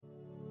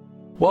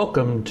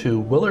Welcome to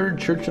Willard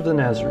Church of the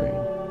Nazarene.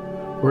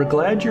 We're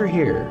glad you're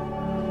here.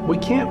 We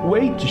can't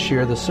wait to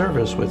share the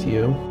service with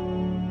you.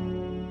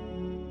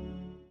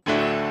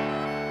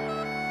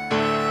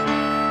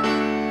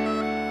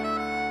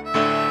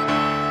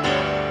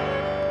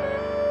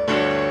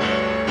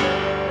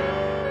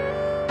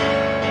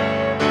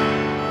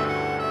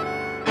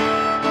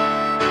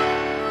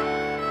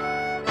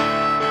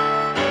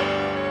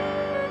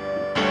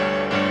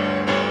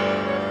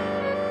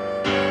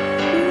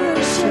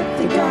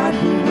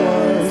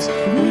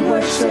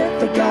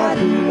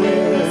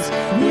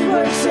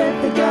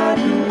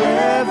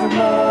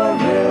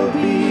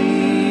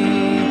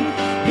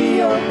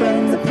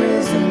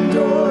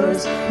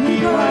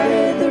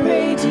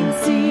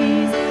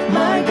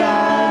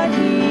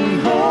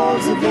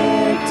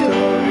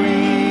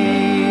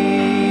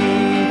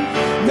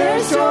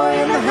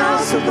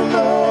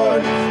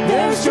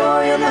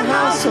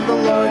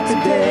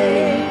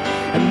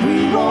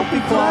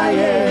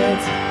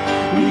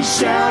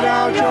 Shout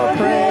out your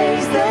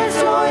praise, there's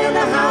joy in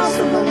the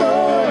house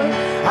of the Lord.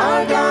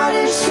 Our God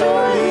is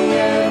surely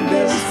in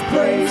this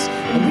place,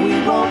 and we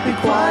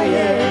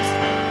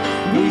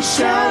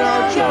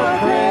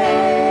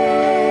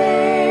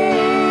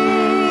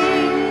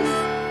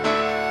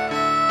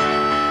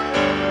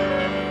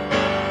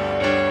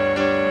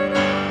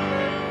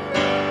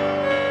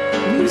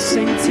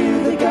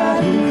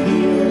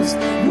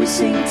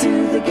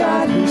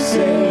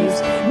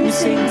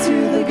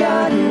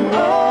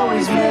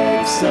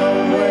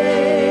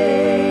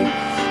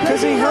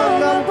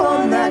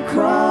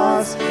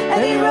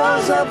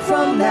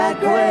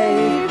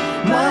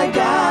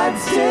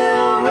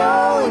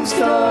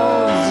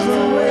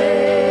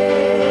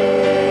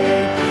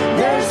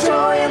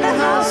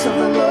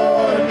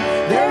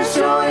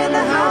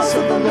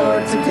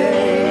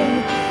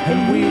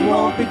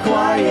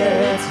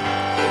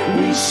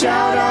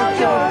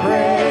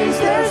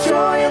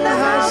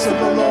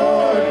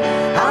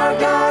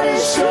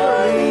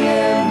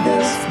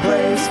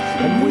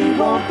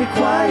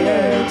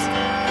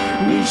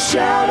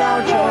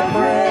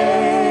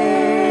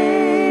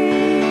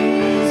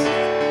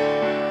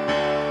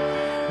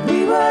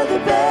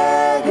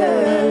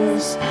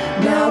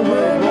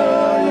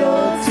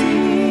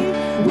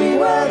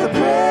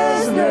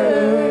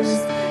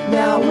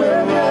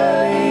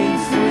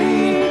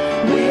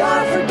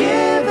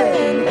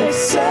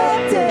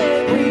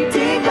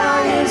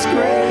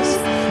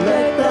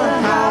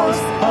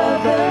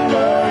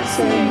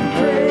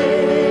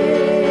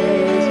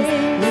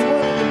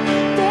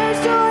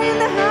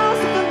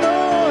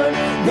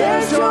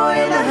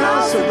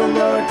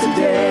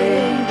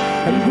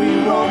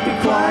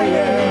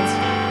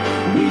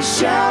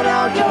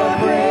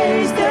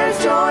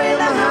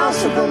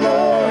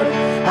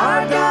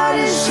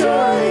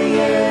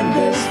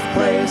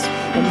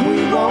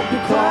won't be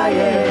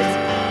quiet.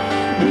 We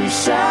shout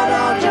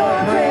out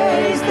your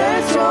praise,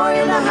 there's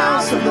joy in the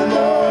house of the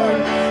Lord.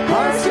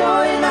 There's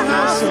joy in the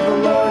house of the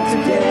Lord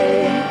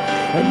today,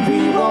 and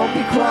we won't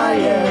be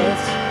quiet.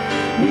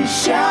 We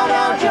shout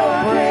out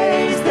your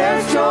praise,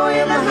 there's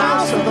joy in the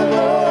house of the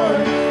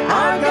Lord.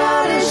 Our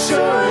God is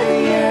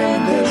surely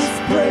in this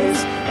place,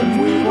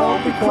 and we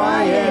won't be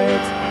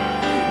quiet.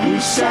 We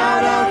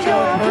shout out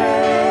your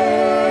praise.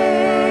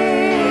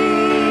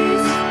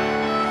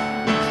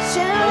 We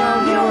shout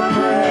out your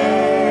praise.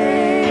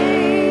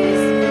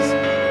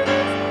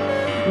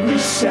 We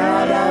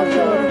shout out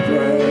your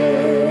praise.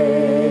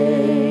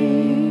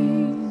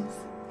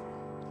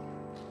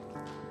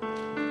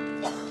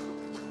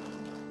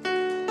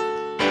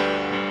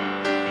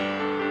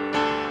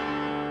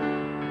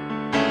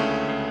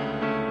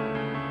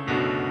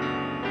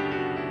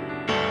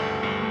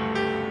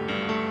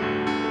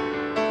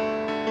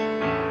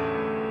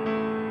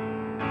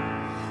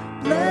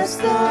 Bless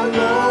the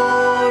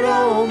Lord,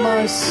 oh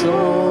my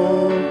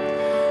soul,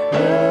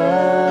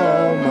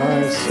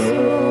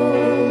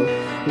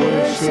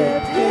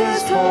 worship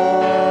His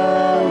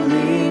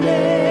holy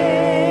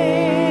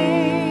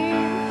name.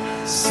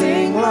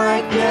 Sing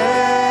like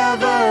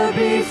never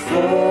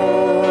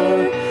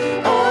before,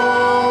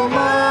 oh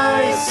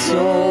my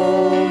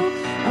soul,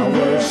 I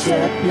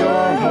worship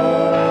Your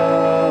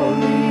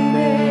holy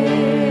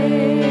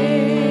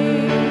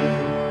name.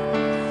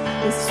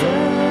 The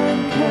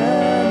sun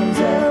comes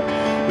up,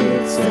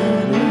 it's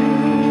a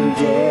new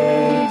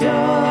day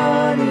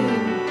dawning.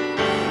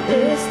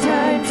 It's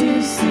time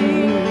to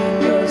sing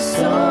Your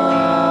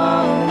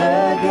song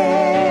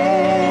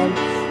again.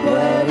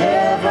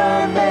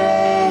 Whatever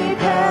may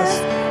pass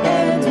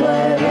and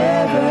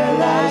whatever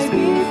lies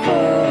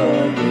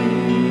before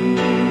me,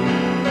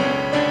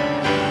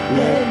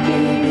 let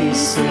me be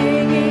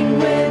singing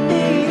when the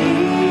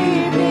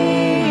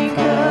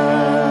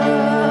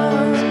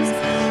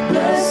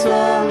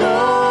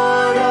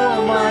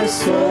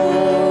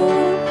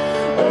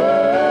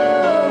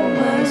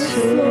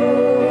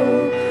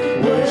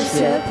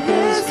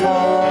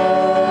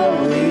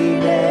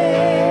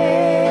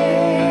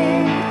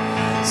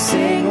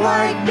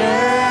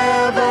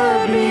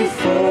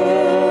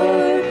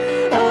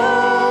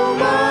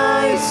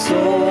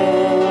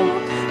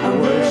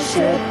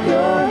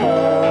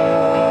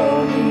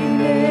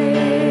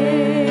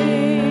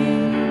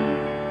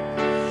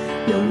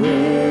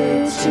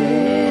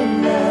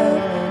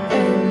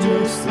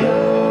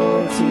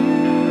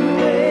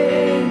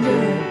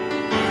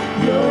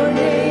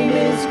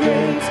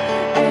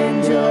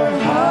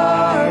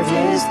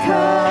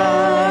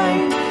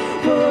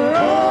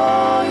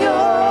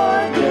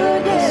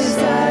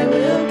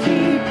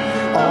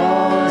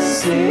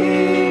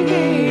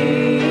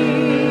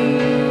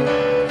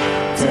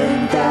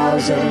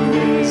 10,000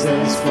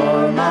 reasons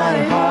for my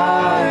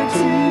heart to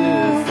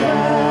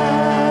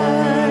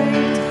find.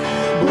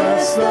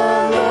 Bless the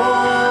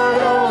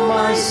Lord, oh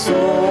my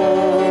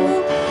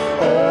soul,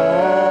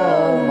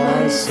 oh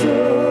my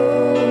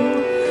soul.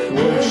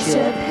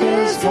 Worship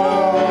His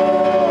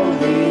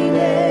holy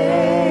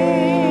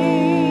name.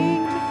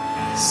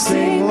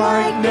 Sing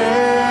like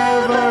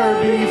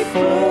never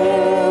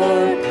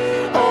before,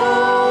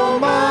 oh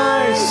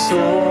my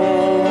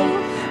soul.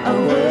 I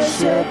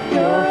worship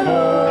Your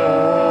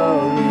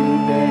holy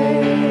name.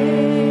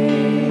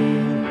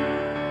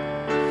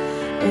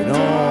 And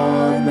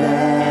on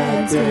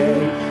that day,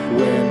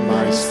 when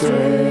my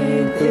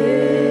strength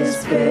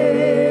is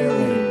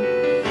failing,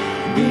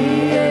 the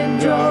end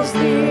draws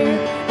near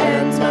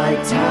and my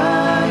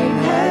time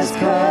has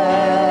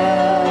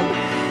come,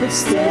 but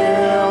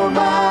still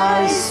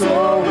my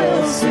soul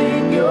will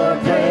sing Your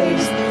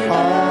praise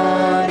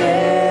unending.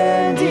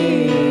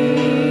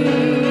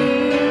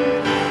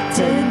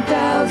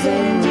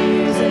 10,000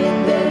 years and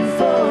then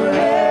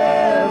forevermore.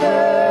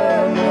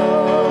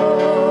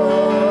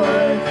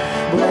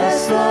 Bless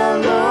the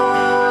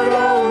Lord,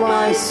 oh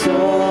my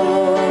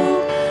soul,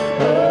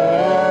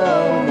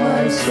 oh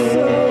my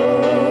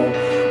soul.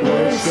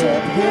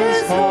 Worship His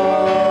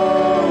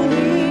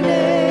holy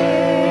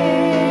name.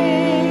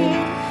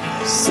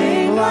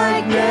 Sing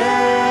like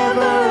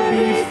never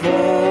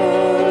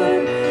before,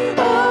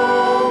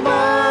 oh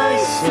my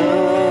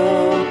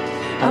soul.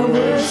 I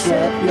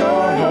worship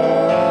Your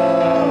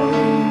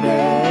holy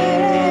name.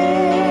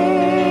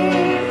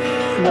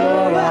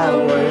 Lord, I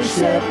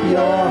worship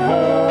Your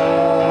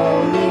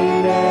holy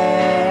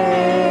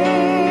name.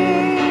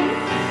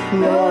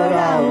 Lord,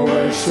 I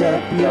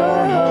worship Your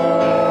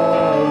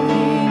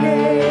holy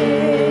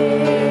name.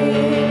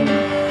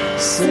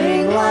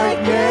 Sing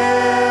like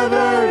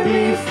never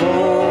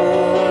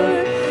before,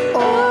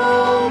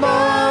 oh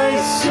my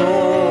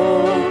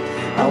soul.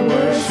 I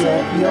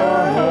worship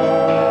Your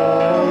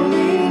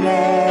holy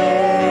name.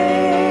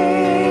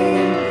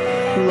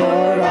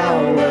 Lord, I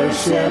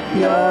worship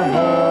Your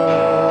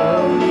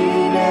holy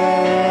name.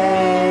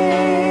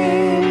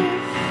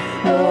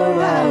 Lord,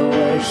 I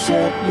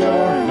worship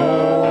Your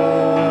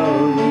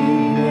holy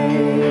name.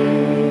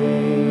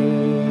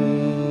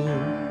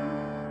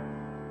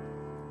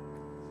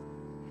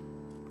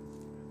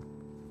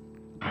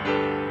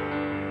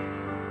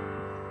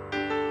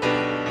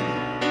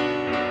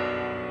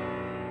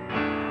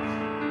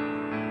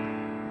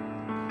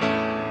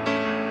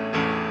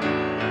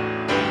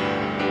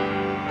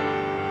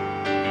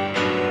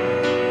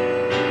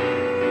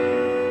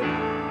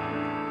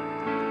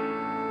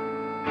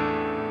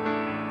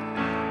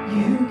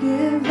 You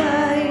give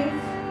life,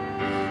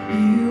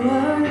 You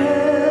are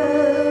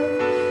love,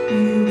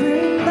 You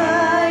bring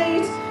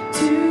light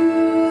to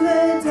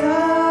the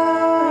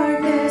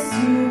darkness,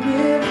 You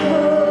give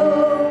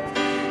hope,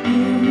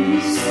 You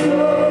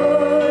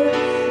restore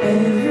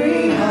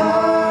every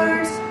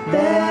heart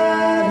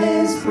that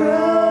is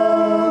broken.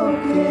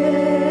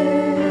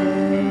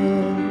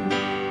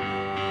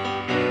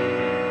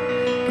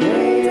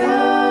 Great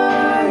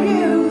are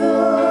You,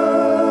 Lord.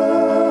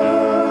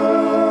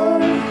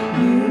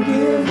 You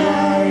give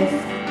life,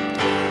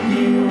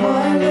 You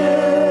are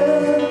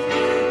love,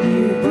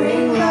 You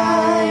bring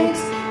light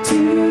to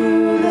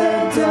the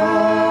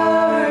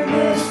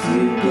darkness,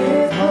 You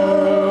give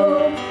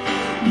hope,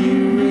 You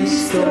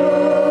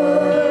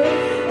restore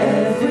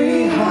every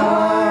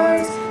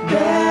heart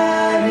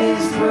that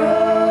is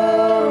broken.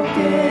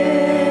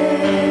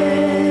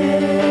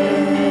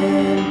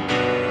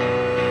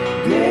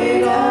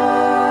 Great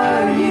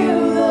are You,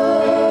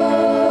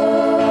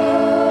 Lord.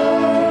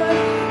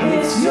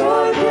 It's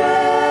Your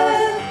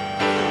breath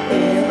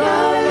in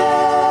our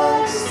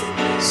lungs,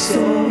 so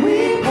we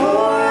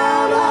pour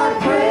out our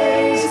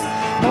praise,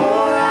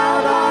 pour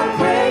out our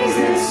praise.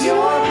 It's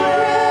Your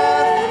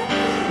breath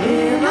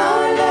in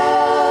our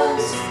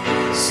lungs,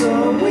 so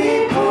we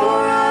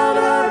pour out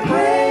our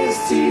praise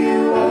to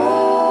You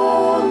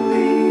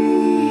only.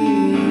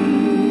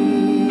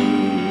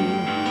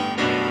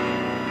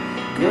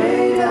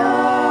 Great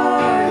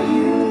are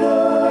You,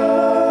 Lord.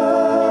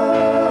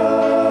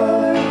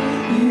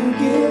 You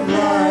give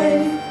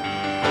life,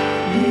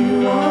 You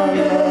are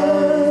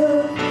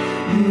love,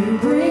 You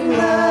bring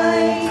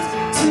light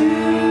to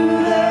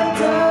the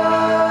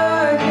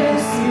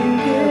darkness, You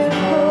give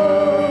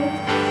hope,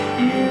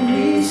 You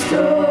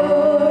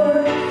restore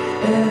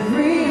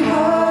every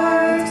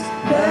heart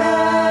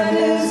that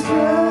is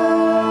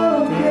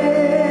broken.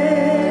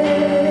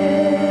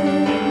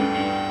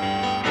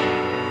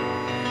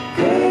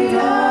 Great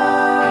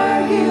are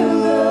You,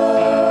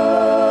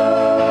 Lord.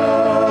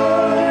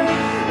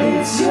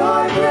 It's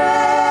Your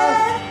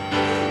breath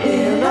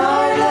in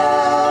our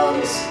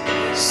lungs,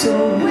 so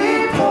we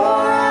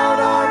pour out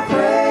our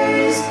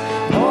praise,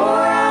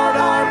 pour out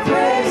our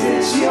praise.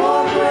 It's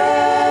Your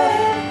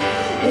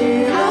breath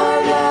in our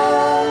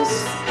lungs,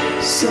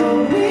 so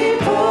we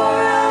pour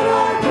out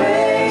our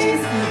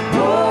praise,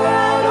 pour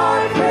out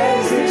our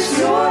praise. It's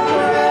Your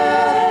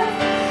breath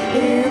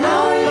in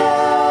our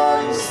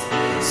lungs,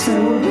 so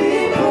we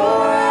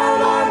pour out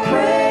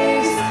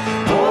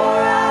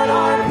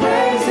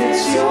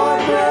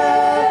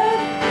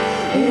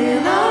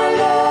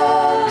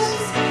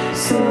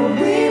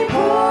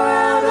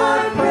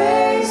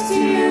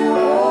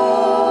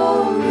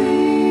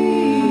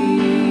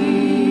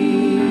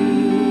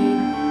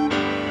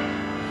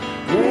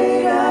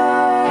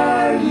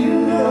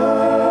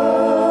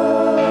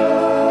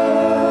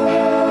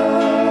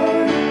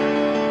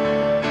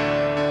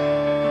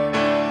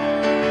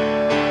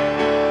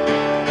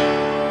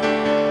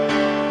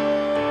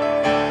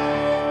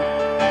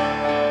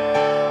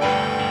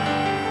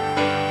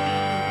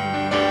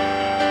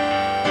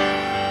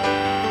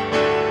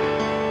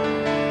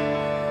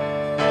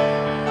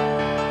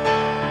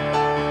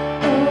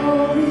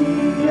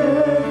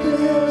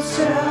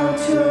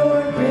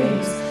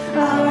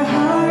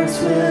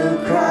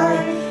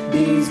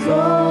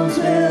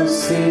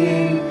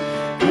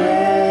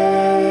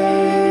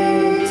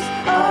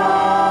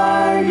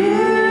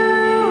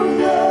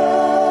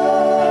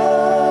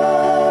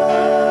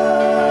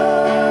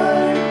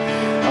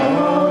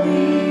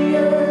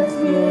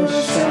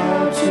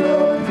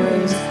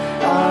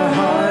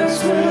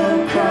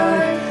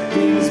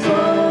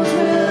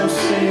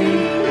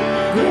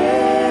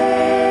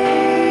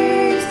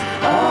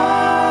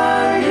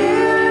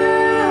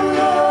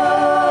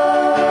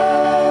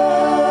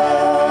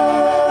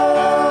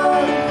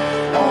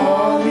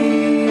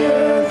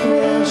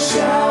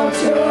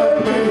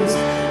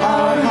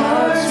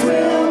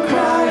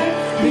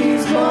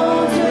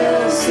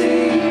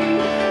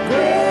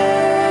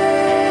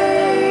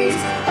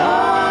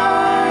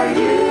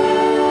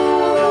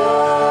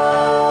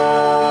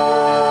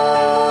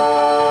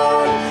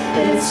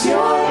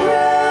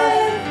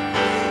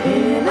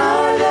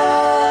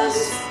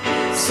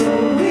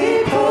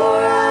we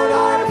pour out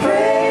our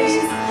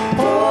praise,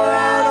 pour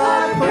out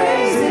our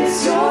praise.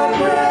 It's your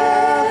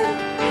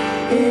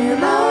breath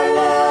in our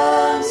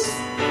lungs.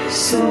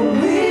 So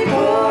we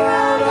pour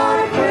out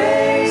our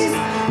praise,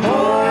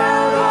 pour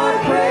out our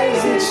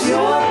praise. It's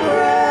your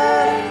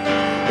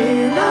breath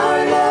in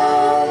our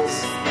lungs.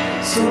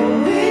 So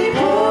we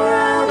pour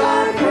out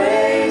our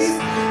praise,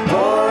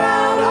 pour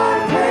out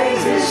our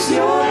praise. It's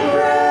your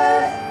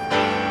breath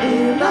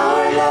in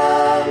our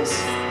lungs.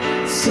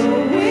 So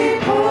we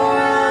pour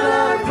out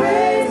our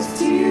praise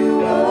to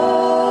you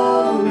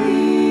only.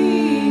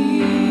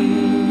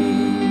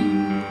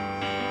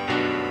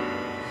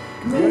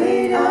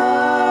 Great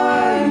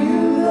are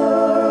you,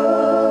 Lord.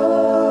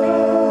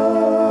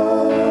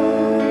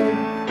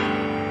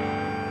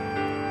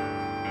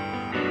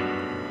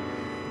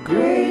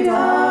 Great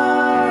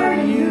are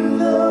you,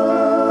 Lord.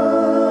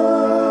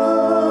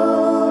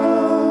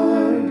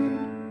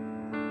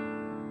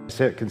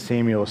 2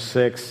 Samuel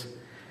 6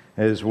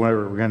 is where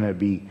we're going to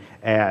be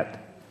at.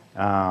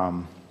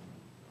 The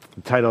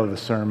title of the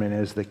sermon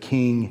is The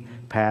King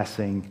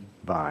Passing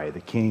By.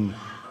 The King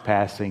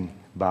Passing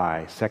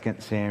By. 2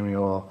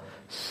 Samuel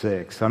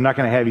 6. I'm not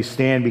going to have you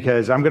stand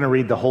because I'm going to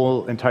read the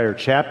whole entire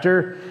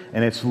chapter,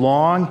 and it's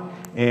long.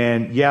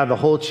 And yeah, the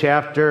whole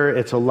chapter,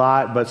 it's a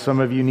lot, but some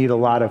of you need a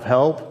lot of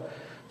help.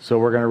 So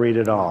we're going to read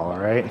it all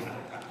right?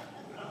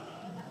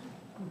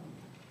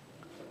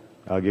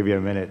 I'll give you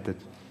a minute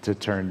to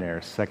turn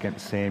there. 2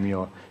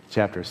 Samuel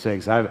chapter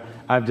 6.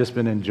 I've just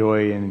been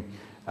enjoying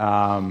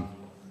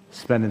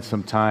spending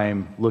some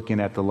time looking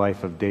at the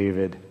life of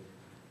David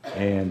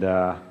and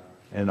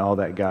all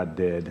that God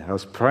did. I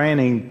was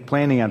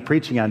planning on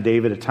preaching on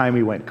David at a time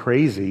he went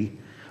crazy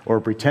or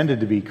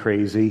pretended to be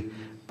crazy,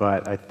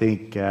 but I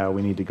think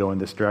we need to go in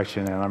this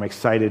direction, and I'm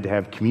excited to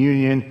have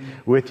communion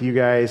with you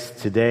guys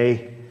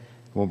today.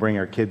 We'll bring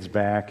our kids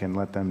back and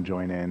let them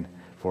join in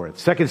for it.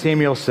 2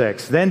 Samuel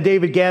 6. Then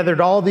David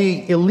gathered all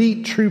the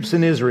elite troops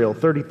in Israel,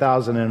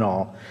 30,000 in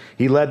all.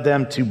 He led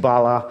them to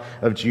Bala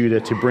of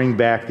Judah to bring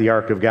back the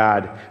ark of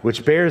God,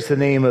 which bears the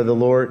name of the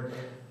Lord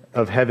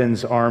of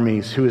heaven's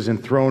armies, who is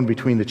enthroned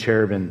between the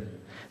cherubim.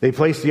 They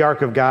placed the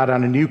ark of God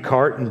on a new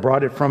cart and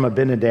brought it from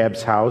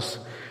Abinadab's house,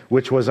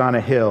 which was on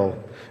a hill.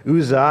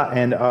 Uzzah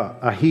and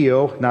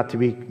Ahio, not to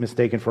be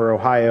mistaken for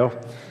Ohio,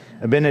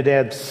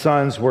 Abinadab's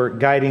sons were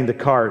guiding the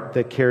cart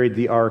that carried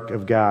the ark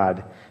of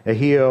God.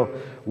 Ahio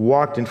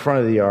walked in front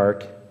of the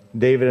ark.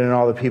 David and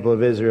all the people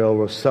of Israel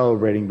were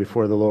celebrating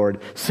before the Lord,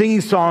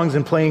 singing songs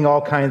and playing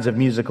all kinds of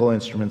musical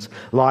instruments,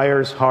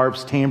 lyres,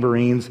 harps,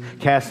 tambourines,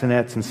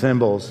 castanets, and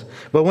cymbals.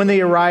 But when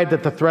they arrived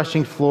at the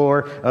threshing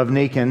floor of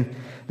Nacon,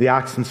 the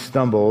oxen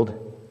stumbled,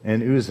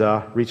 and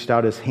Uzzah reached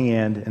out his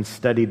hand and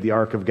steadied the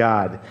ark of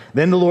God.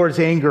 Then the Lord's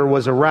anger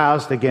was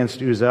aroused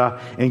against Uzzah,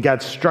 and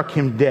God struck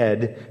him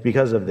dead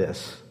because of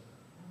this.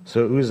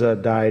 So Uzzah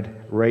died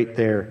right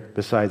there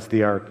beside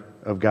the ark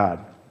of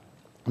God.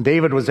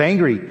 David was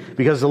angry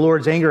because the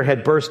Lord's anger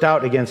had burst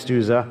out against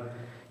Uzzah.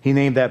 He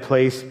named that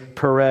place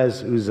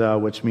Perez Uzzah,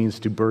 which means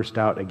to burst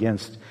out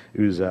against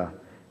Uzzah,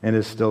 and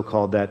is still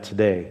called that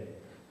today.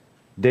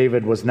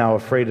 David was now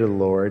afraid of the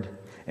Lord,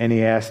 and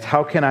he asked,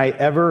 "How can I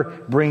ever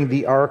bring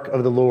the ark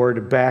of the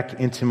Lord back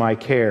into my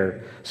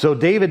care?" So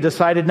David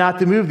decided not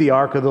to move the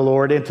ark of the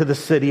Lord into the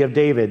city of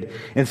David.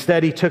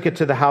 Instead, he took it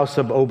to the house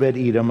of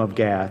Obed-Edom of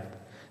Gath.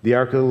 The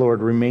ark of the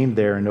Lord remained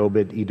there in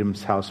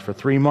Obed-Edom's house for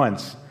 3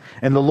 months.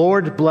 And the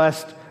Lord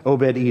blessed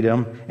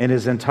Obed-Edom and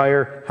his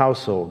entire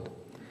household.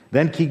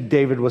 Then King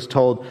David was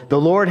told, "The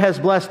Lord has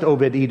blessed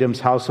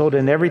Obed-Edom's household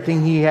and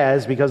everything he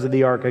has because of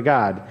the ark of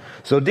God."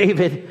 So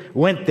David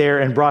went there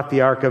and brought the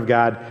ark of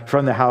God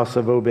from the house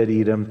of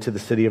Obed-Edom to the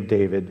city of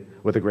David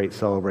with a great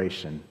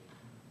celebration.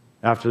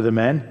 After the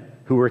men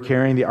who were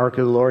carrying the ark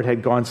of the Lord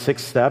had gone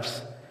 6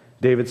 steps,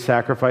 David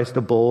sacrificed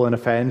a bull and a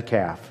fattened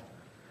calf.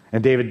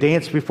 And David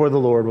danced before the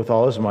Lord with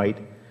all his might,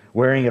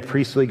 wearing a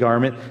priestly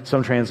garment.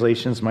 Some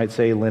translations might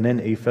say linen,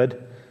 ephod.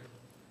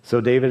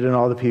 So David and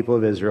all the people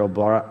of Israel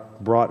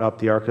brought up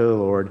the ark of the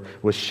Lord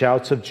with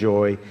shouts of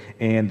joy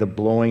and the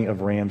blowing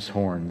of ram's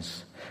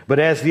horns. But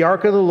as the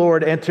ark of the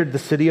Lord entered the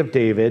city of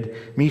David,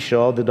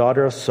 Michal, the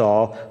daughter of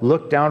Saul,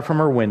 looked down from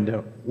her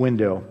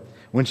window.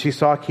 When she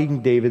saw King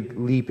David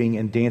leaping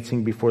and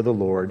dancing before the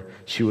Lord,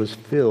 she was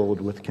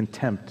filled with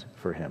contempt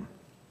for him.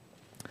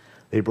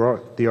 They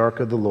brought the ark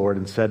of the Lord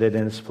and set it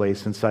in its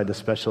place inside the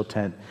special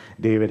tent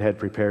David had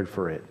prepared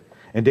for it.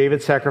 And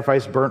David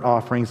sacrificed burnt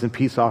offerings and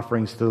peace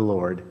offerings to the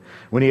Lord.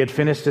 When he had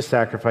finished his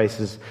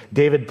sacrifices,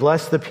 David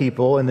blessed the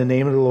people in the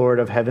name of the Lord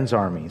of heaven's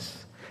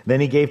armies. Then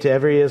he gave to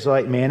every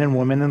Israelite man and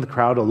woman in the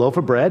crowd a loaf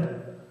of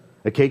bread,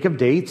 a cake of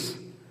dates,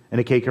 and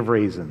a cake of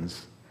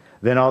raisins.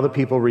 Then all the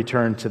people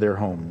returned to their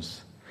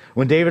homes.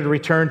 When David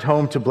returned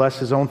home to bless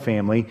his own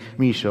family,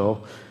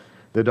 Michal,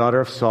 the daughter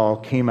of Saul,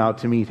 came out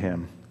to meet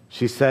him.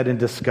 She said in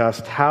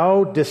disgust,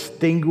 "How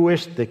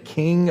distinguished the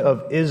king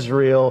of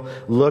Israel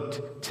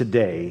looked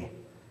today,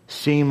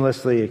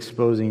 shamelessly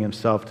exposing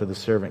himself to the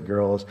servant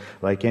girls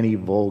like any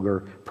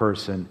vulgar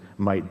person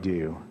might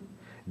do."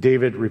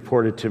 David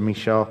reported to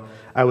Michal,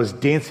 "I was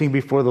dancing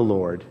before the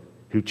Lord,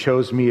 who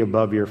chose me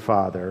above your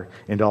father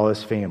and all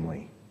his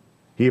family.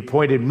 He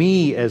appointed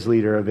me as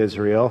leader of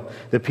Israel,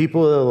 the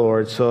people of the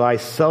Lord, so I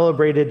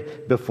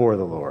celebrated before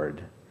the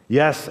Lord.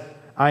 Yes,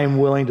 I am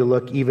willing to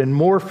look even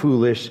more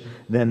foolish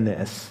than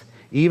this,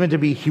 even to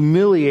be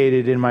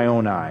humiliated in my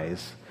own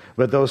eyes.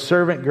 But those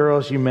servant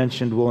girls you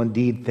mentioned will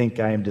indeed think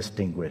I am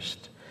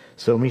distinguished.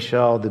 So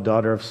Michal, the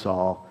daughter of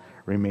Saul,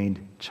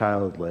 remained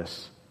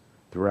childless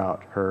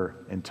throughout her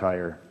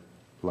entire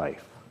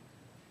life.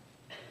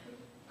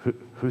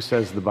 Who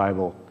says the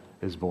Bible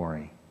is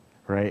boring,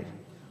 right?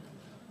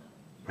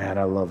 Man,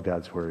 I love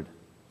God's word.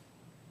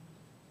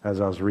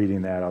 As I was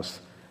reading that,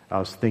 I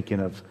was thinking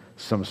of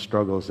some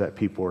struggles that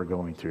people are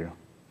going through.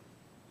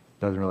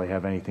 Doesn't really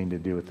have anything to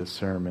do with the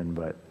sermon,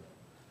 but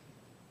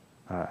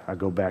I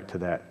go back to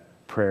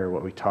that prayer,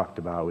 what we talked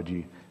about. Would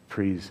you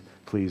please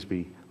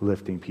be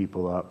lifting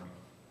people up?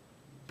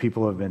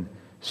 People have been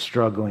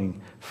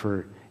struggling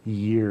for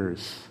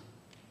years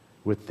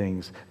with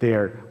things. They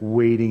are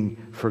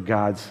waiting for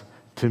God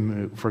to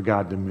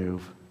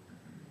move.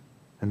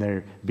 And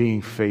they're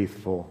being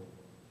faithful.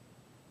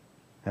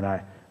 And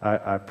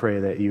I pray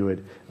that you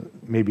would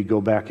maybe go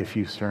back a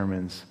few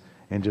sermons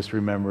and just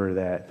remember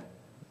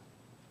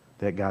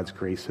that God's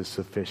grace is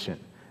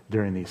sufficient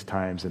during these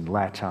times and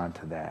latch on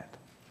to that,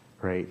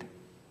 right?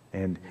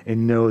 And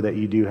know that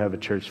you do have a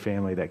church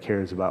family that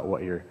cares about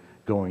what you're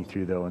going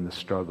through, though, and the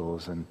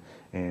struggles,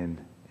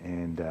 and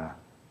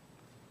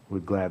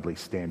would gladly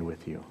stand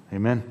with you.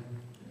 Amen?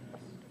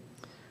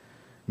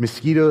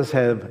 Mosquitoes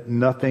have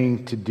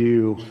nothing to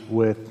do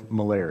with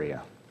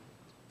malaria.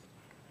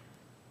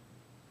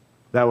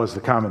 That was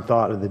the common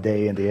thought of the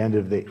day in the end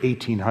of the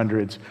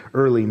 1800s,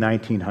 early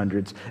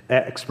 1900s.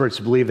 Experts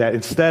believe that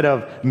instead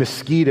of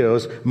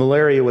mosquitoes,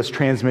 malaria was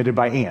transmitted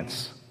by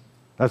ants.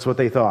 That's what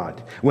they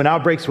thought. When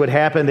outbreaks would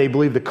happen, they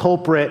believed the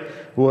culprit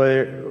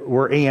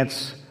were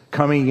ants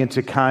coming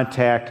into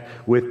contact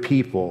with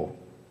people.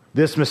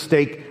 This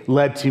mistake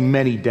led to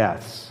many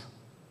deaths,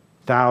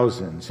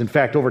 thousands. In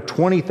fact, over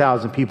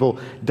 20,000 people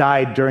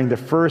died during the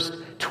first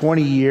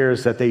 20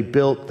 years that they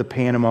built the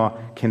Panama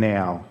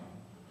Canal.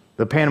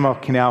 The Panama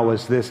Canal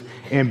was this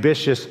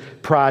ambitious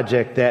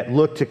project that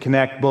looked to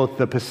connect both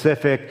the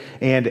Pacific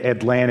and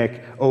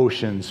Atlantic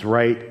Oceans,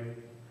 right?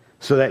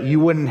 So that you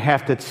wouldn't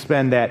have to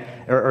spend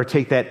that or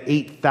take that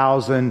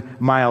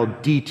 8,000-mile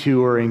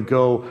detour and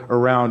go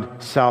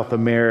around South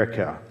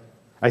America.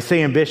 I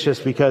say ambitious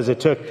because it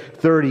took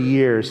 30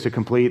 years to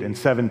complete and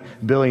 $7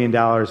 billion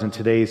in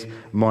today's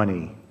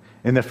money.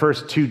 In the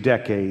first 2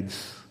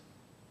 decades,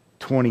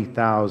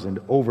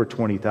 over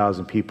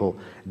 20,000 people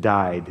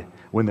died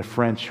when the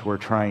French were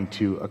trying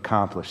to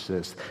accomplish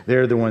this.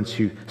 They're the ones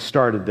who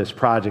started this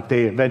project.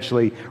 They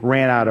eventually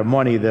ran out of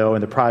money, though,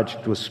 and the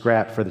project was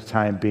scrapped for the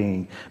time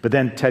being. But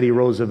then Teddy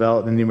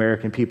Roosevelt and the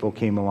American people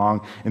came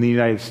along, and the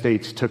United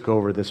States took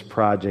over this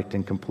project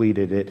and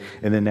completed it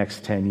in the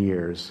next 10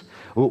 years.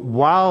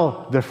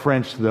 While the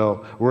French,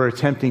 though, were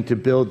attempting to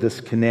build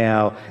this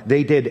canal,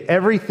 they did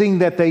everything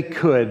that they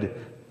could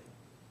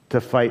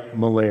to fight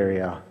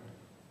malaria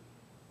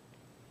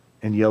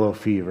and yellow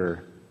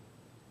fever,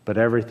 but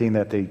everything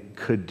that they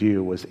could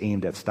do was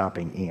aimed at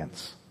stopping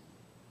ants.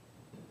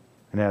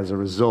 And as a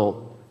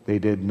result, they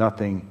did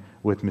nothing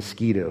with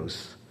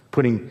mosquitoes.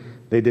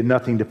 They did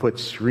nothing to put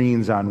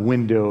screens on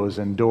windows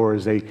and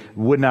doors. They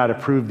would not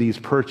approve these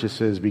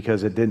purchases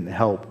because it didn't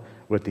help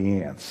with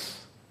the ants.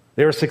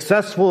 They were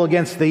successful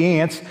against the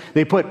ants.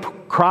 They put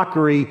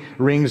crockery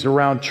rings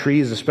around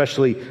trees,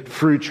 especially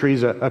fruit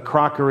trees. A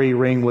crockery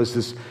ring was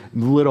this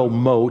little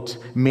moat,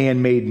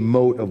 man-made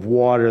moat of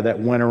water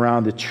that went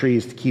around the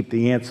trees to keep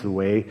the ants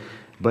away,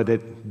 but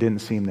it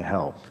didn't seem to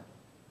help.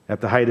 At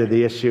the height of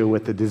the issue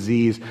with the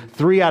disease,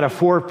 3 out of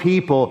 4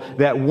 people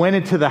that went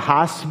into the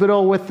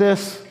hospital with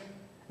this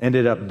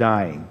ended up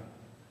dying.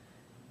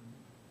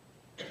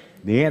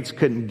 The ants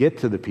couldn't get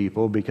to the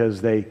people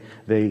because they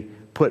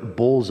put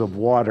bowls of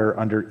water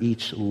under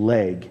each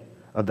leg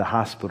of the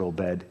hospital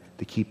bed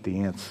to keep the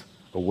ants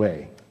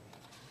away.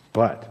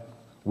 But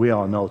we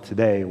all know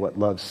today what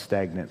loves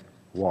stagnant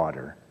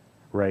water,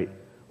 right?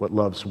 What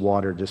loves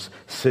water just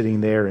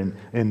sitting there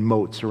in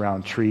moats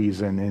around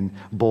trees and in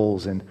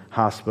bowls and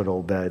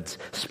hospital beds.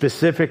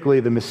 Specifically,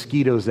 the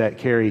mosquitoes that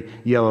carry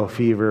yellow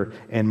fever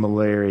and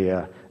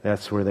malaria,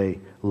 that's where they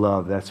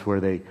love, that's where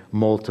they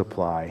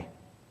multiply.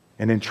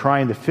 And in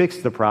trying to fix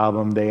the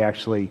problem, they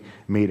actually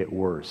made it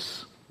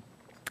worse.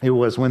 It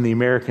was when the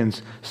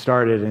Americans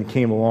started and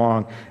came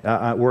along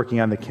working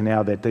on the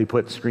canal that they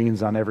put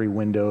screens on every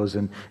windows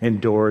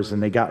and doors,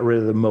 and they got rid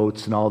of the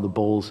moats and all the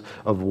bowls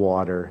of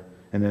water.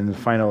 And in the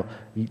final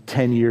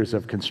 10 years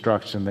of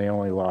construction, they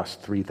only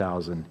lost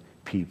 3,000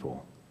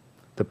 people.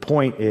 The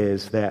point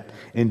is that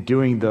in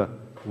doing the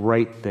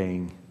right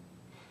thing,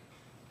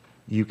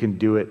 you can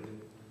do it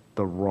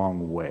the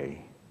wrong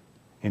way.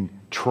 In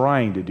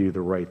trying to do the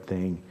right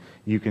thing,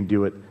 you can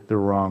do it the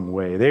wrong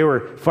way. They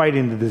were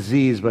fighting the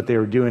disease, but they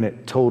were doing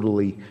it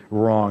totally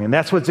wrong. And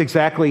that's what's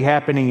exactly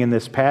happening in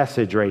this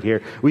passage right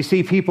here. We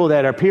see people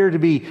that appear to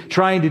be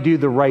trying to do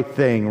the right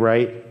thing,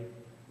 right?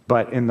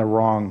 But in the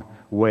wrong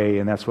way,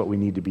 and that's what we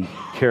need to be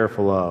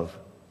careful of.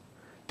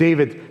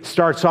 David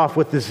starts off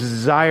with this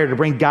desire to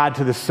bring God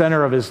to the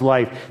center of his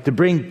life, to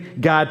bring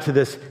God to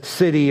this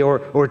city,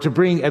 or to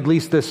bring at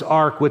least this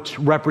ark, which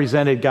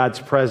represented God's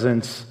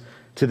presence,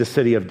 to the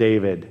city of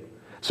David.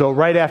 So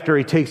right after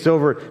he takes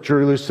over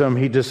Jerusalem,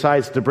 he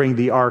decides to bring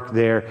the ark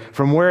there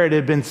from where it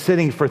had been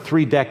sitting for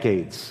 3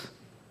 decades.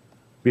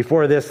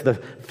 Before this, the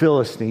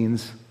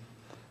Philistines,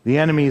 the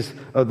enemies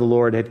of the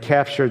Lord, had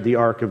captured the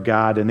ark of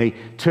God, and they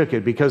took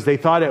it because they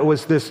thought it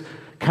was this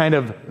kind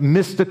of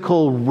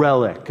mystical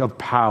relic of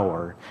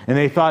power. And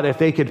they thought if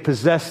they could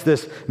possess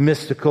this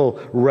mystical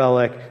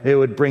relic, it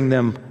would bring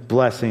them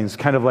blessings,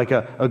 kind of like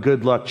a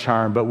good luck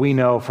charm. But we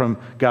know from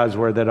God's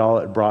word that all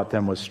it brought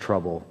them was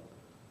trouble.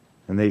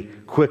 And they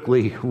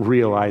quickly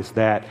realized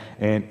that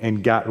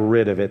and got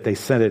rid of it. They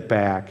sent it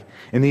back.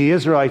 And the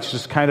Israelites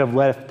just kind of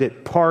left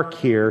it park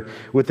here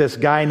with this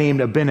guy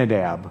named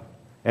Abinadab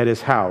at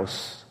his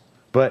house.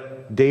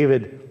 But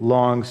David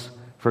longs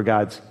for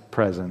God's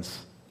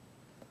presence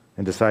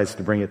and decides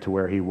to bring it to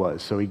where he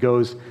was. So he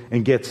goes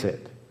and gets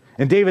it.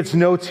 In David's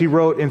notes he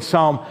wrote in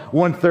Psalm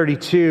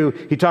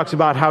 132, he talks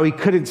about how he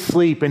couldn't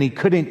sleep and he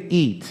couldn't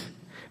eat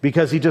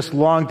because he just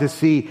longed to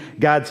see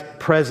God's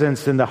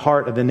presence in the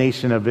heart of the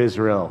nation of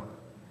Israel.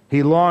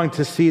 He longed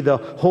to see the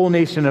whole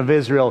nation of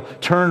Israel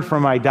turn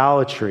from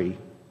idolatry.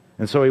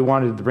 And so he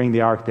wanted to bring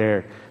the ark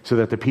there so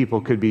that the people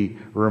could be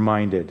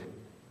reminded,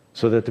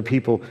 so that the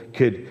people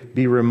could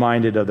be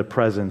reminded of the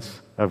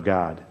presence of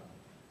God.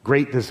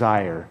 Great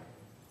desire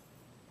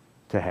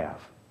to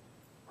have,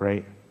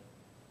 right?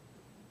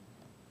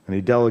 And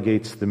he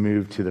delegates the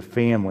move to the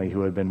family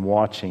who had been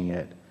watching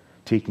it,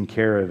 taking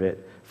care of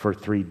it for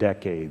 3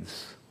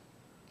 decades.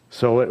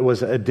 So it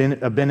was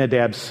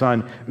Abinadab's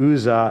son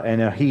Uzzah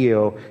and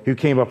Ahio who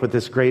came up with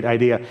this great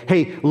idea.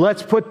 Hey,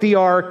 let's bring the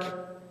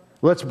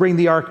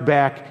ark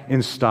back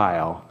in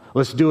style.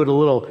 Let's do it a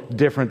little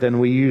different than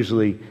we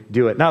usually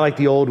do it. Not like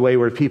the old way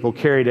where people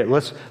carried it.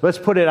 Let's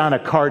put it on a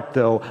cart,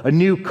 though, a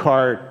new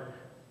cart,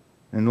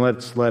 and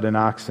let's let an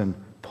oxen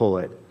pull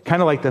it.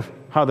 Kind of like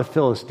how the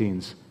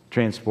Philistines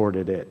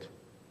transported it.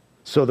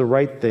 So the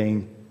right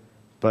thing,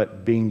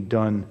 but being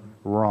done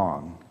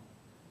wrong.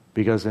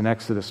 Because in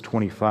Exodus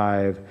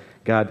 25,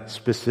 God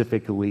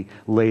specifically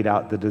laid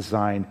out the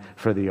design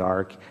for the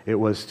ark. It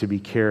was to be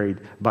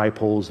carried by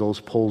poles. Those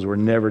poles were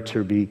never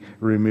to be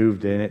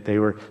removed in it. They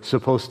were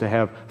supposed to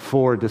have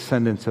 4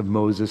 descendants of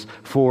Moses,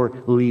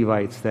 4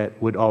 Levites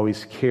that would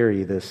always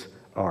carry this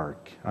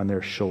ark on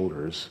their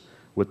shoulders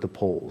with the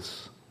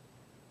poles.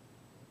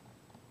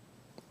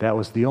 That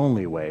was the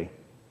only way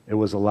it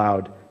was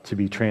allowed to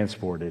be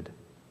transported.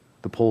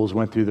 The poles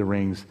went through the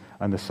rings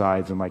on the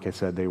sides, and like I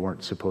said, they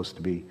weren't supposed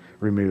to be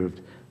removed.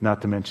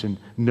 Not to mention,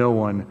 no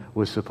one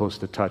was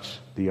supposed to touch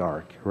the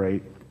ark,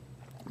 right?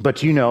 But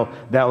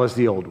that was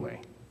the old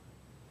way.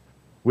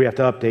 We have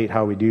to update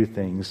how we do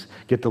things,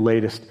 get the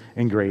latest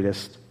and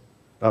greatest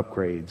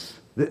upgrades.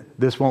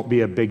 This won't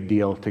be a big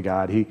deal to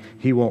God.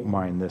 He won't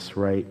mind this,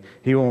 right?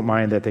 He won't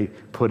mind that they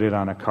put it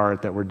on a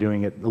cart, that we're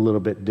doing it a little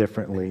bit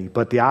differently.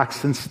 But the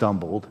oxen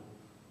stumbled,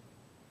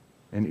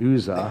 and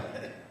Uzzah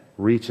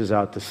reaches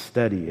out to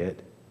steady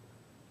it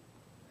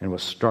and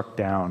was struck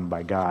down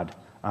by God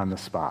on the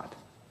spot.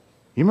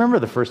 You remember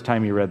the first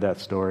time you read that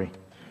story?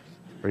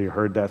 Or you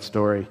heard that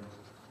story?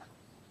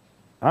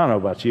 I don't know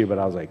about you, but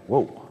I was like,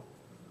 whoa,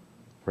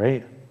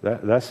 right?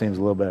 That seems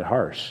a little bit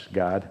harsh,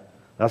 God.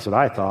 That's what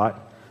I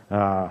thought.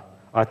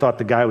 I thought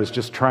the guy was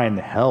just trying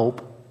to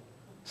help.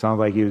 Sounds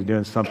like he was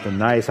doing something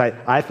nice.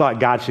 I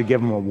thought God should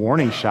give him a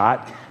warning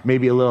shot,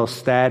 maybe a little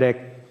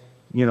static,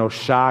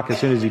 shock as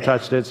soon as he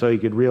touched it so he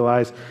could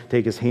realize,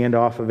 take his hand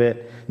off of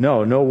it.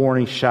 No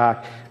warning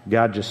shot.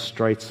 God just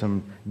strikes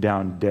him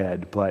down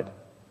dead. But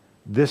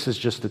this is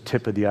just the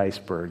tip of the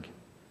iceberg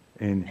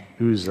in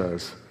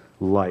Uzzah's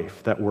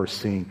life that we're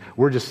seeing.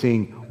 We're just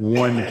seeing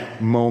one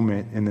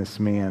moment in this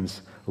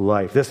man's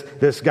life.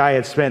 This guy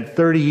had spent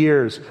 30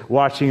 years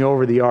watching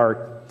over the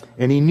ark,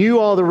 and he knew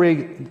all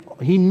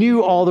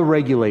the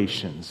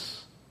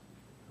regulations.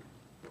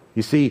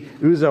 You see,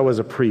 Uzzah was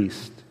a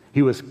priest.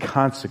 He was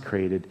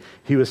consecrated.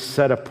 He was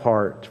set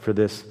apart for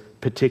this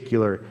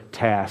particular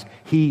task.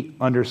 He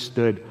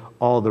understood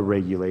all the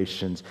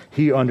regulations.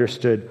 He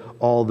understood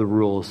all the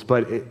rules.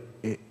 But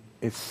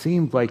it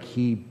seemed like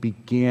he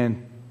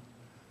began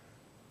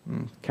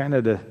kind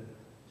of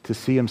to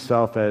see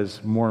himself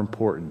as more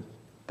important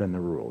than the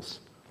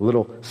rules. A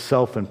little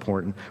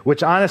self-important,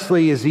 which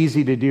honestly is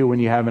easy to do when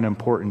you have an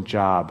important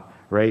job,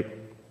 right?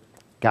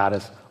 God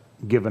has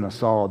given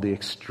us all the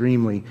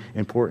extremely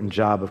important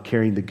job of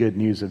carrying the good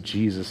news of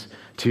Jesus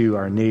to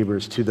our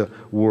neighbors, to the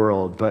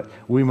world. But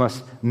we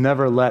must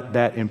never let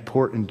that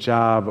important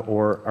job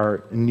or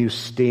our new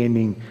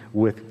standing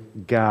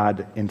with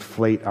God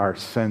inflate our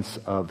sense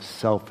of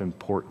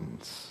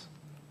self-importance.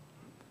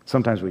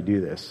 Sometimes we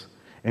do this.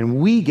 And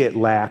we get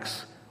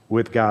lax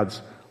with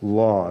God's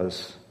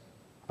laws.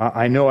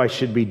 I know I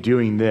should be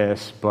doing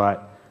this,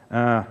 but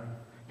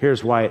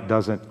here's why it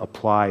doesn't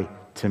apply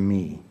to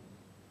me.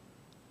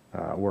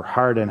 We're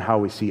hard on how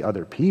we see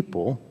other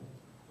people,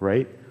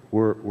 right?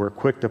 We're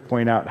quick to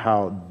point out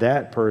how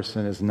that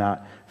person is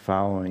not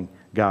following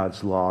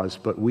God's laws,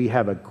 but we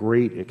have a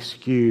great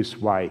excuse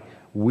why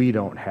we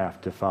don't have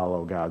to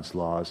follow God's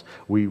laws.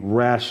 We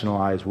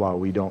rationalize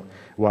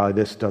why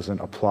this doesn't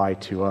apply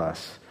to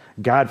us.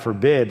 God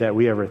forbid that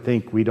we ever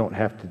think we don't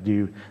have to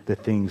do the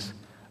things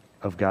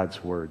of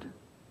God's word.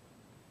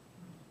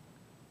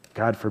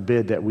 God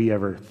forbid that we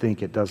ever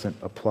think it doesn't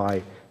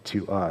apply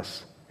to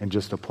us and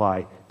just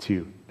apply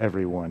to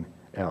everyone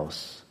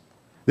else.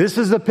 This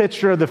is the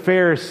picture of the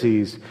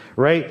Pharisees,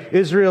 right?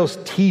 Israel's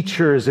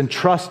teachers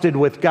entrusted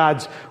with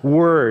God's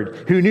word,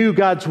 who knew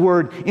God's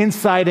word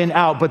inside and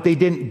out, but they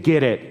didn't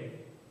get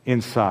it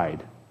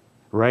inside,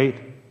 right?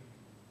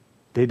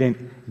 They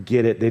didn't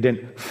get it. They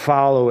didn't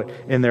follow it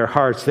in their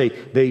hearts. They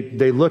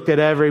looked at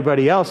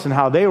everybody else and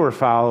how they were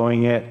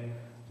following it,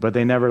 but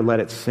they never let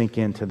it sink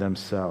into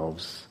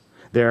themselves.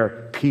 There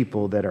are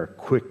people that are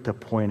quick to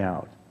point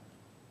out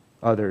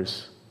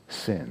others'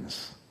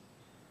 sins,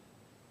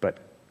 but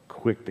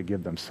quick to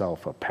give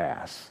themselves a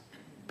pass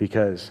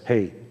because,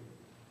 hey,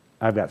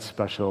 I've got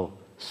special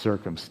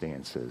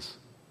circumstances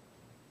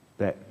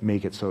that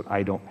make it so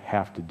I don't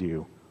have to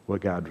do what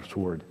God's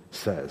word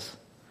says.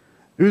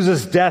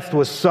 Uzzah's death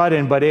was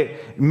sudden, but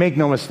make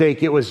no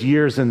mistake, it was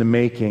years in the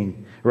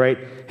making, right?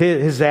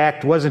 His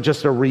act wasn't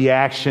just a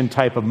reaction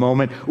type of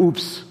moment.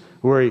 Oops.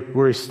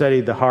 Where he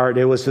studied the heart.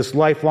 It was this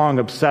lifelong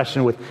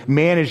obsession with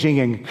managing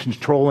and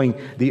controlling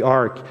the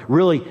ark,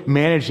 really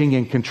managing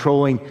and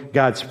controlling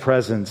God's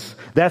presence.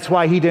 That's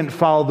why he didn't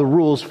follow the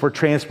rules for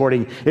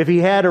transporting. If he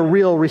had a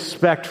real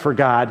respect for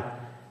God,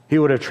 he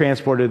would have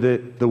transported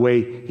it the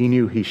way he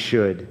knew he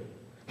should.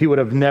 He would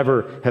have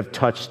never have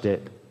touched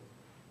it.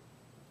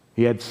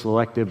 He had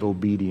selective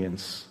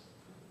obedience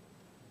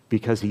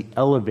because he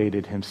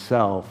elevated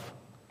himself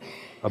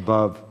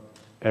above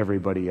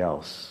everybody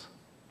else.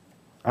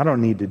 I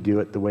don't need to do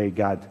it the way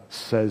God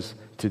says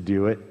to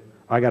do it.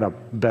 I got a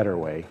better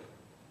way,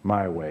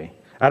 my way.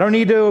 I don't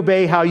need to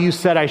obey how you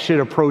said I should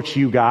approach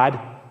you, God,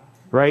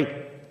 right?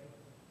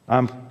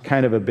 I'm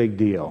kind of a big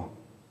deal.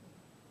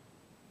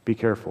 Be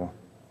careful.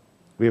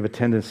 We have a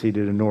tendency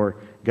to ignore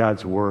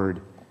God's word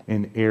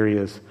in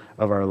areas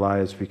of our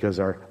lives because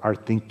our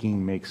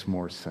thinking makes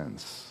more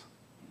sense.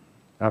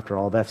 After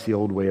all, that's the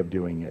old way of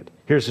doing it.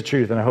 Here's the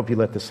truth, and I hope you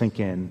let this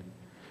sink in.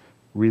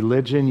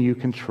 Religion you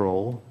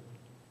control,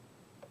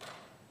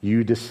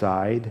 you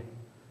decide,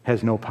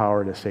 has no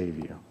power to save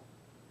you.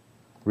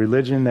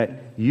 Religion that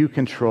you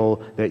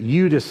control, that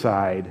you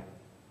decide,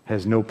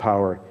 has no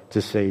power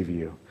to save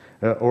you.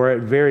 Or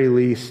at very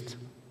least,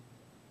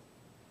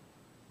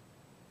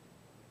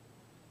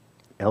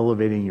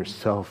 elevating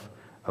yourself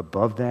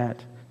above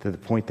that to the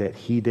point that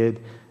he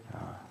did,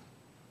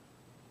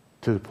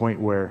 to the point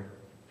where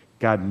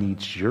God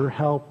needs your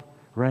help,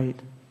 right?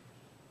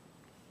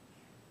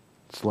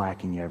 It's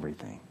lacking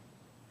everything.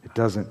 It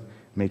doesn't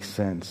make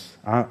sense.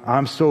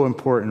 I'm so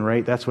important,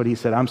 right? That's what he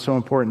said. I'm so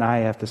important, I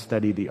have to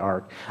study the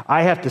ark.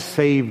 I have to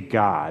save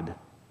God.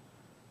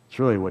 It's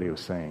really what he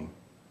was saying.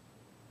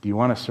 Do you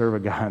want to serve a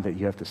God that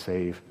you have to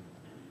save?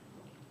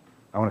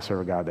 I want to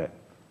serve a God that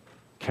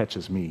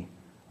catches me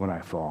when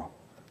I fall,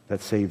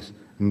 that saves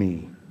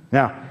me.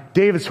 Now,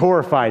 David's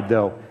horrified,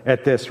 though,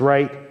 at this,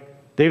 right?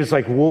 David's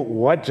like,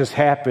 what just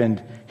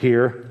happened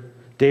here?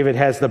 David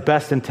has the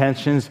best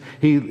intentions.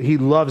 He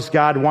loves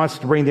God, wants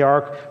to bring the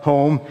ark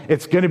home.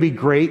 It's going to be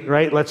great,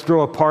 right? Let's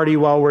throw a party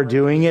while we're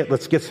doing it.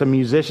 Let's get some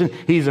musicians.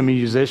 He's a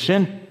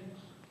musician.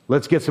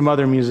 Let's get some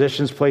other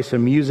musicians, play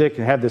some music,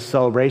 and have this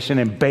celebration,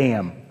 and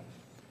bam,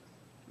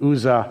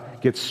 Uzzah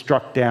gets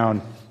struck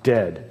down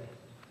dead.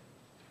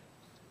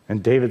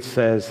 And David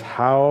says,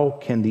 how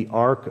can the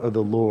ark of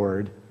the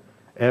Lord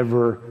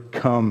ever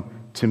come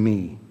to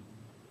me?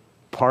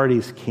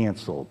 Party's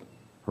canceled,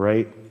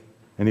 right?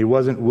 And he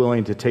wasn't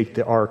willing to take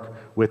the ark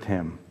with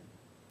him.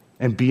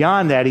 And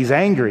beyond that, he's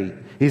angry.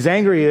 He's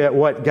angry at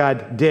what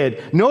God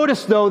did.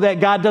 Notice, though, that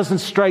God doesn't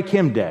strike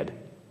him dead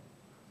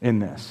in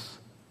this,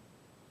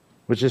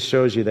 which just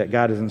shows you that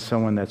God isn't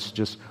someone that's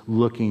just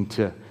looking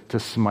to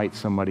smite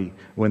somebody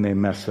when they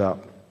mess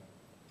up.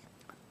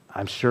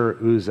 I'm sure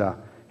Uzzah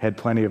had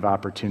plenty of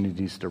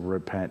opportunities to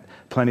repent,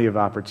 plenty of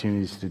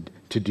opportunities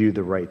to do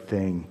the right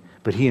thing,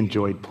 but he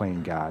enjoyed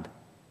playing God.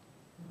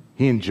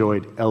 He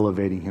enjoyed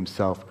elevating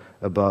himself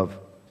above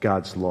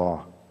God's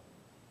law.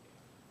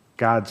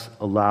 God's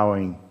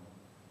allowing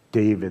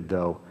David,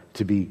 though,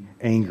 to be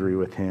angry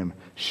with him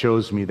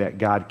shows me that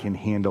God can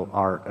handle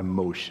our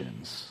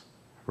emotions,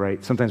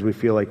 right? Sometimes we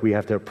feel like we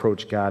have to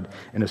approach God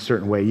in a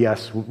certain way,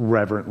 yes,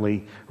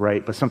 reverently,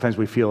 right? But sometimes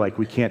we feel like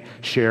we can't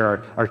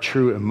share our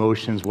true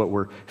emotions, what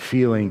we're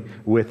feeling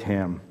with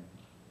him.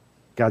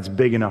 God's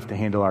big enough to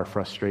handle our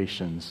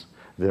frustrations,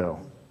 though.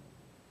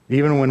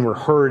 Even when we're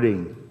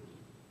hurting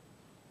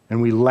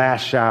and we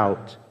lash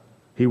out,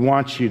 he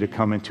wants you to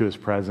come into his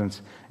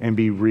presence and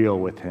be real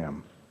with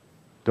him.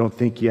 Don't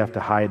think you have to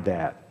hide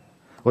that.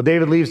 Well,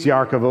 David leaves the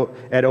ark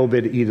at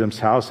Obed-Edom's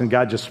house, and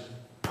God just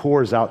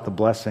pours out the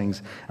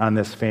blessings on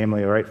this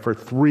family, right? For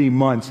 3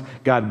 months,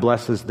 God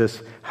blesses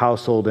this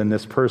household and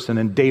this person,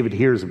 and David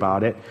hears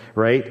about it,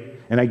 right?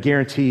 And I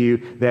guarantee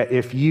you that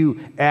if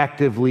you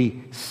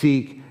actively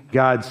seek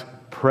God's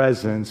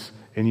presence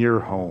in your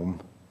home,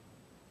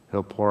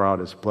 he'll pour out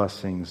his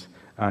blessings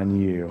on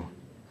you.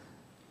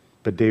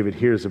 But David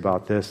hears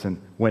about this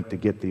and went to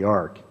get the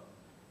ark.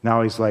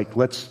 Now he's like,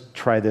 let's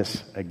try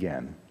this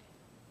again.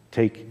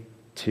 Take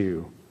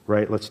 2,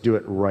 right? Let's do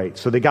it right.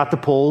 So they got the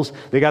poles,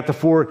 they got the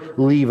 4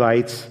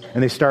 Levites,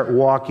 and they start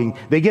walking.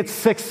 They get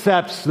 6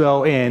 steps,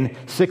 though,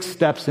 6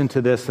 steps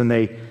into this, and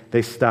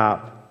they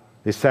stop.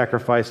 They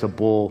sacrifice a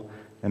bull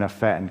and a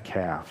fattened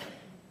calf.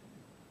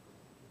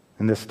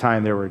 And this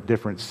time there were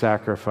different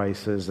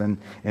sacrifices, and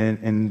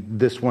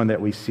this one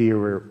that we see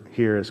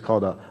here is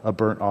called a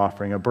burnt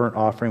offering. A burnt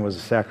offering was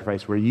a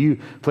sacrifice where you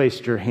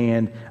placed your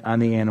hand on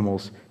the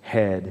animal's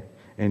head,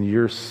 and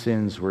your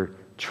sins were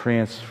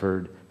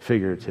transferred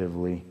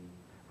figuratively,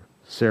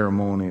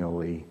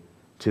 ceremonially,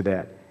 to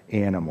that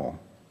animal.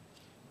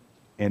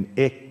 And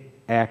it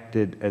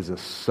acted as a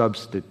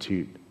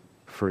substitute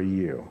for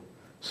you.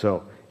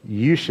 So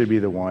you should be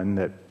the one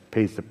that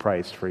pays the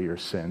price for your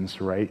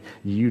sins, right?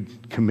 You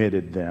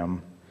committed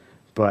them,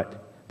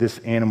 but this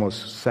animal is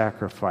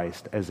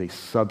sacrificed as a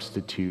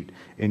substitute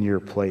in your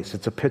place.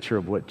 It's a picture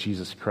of what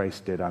Jesus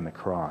Christ did on the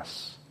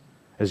cross.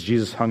 As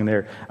Jesus hung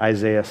there,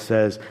 Isaiah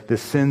says, the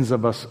sins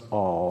of us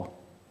all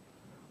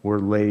were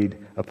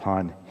laid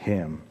upon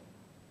him.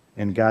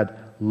 And God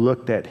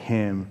looked at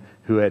him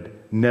who had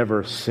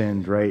never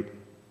sinned, right,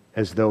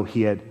 as though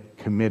he had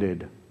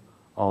committed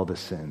all the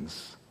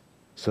sins,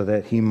 so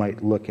that he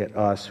might look at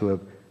us who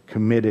have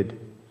committed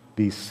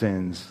these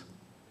sins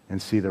and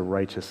see the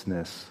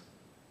righteousness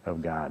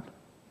of God.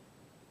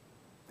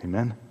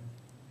 Amen?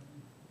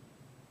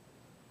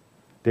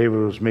 David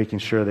was making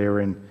sure they were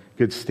in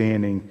good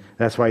standing.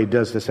 That's why he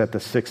does this at the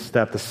 6th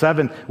step. The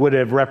 7th would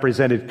have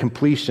represented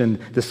completion.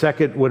 The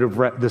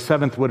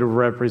 7th would have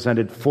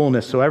represented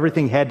fullness. So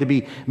everything had to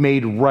be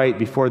made right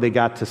before they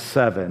got to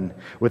 7.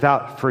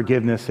 Without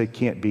forgiveness, it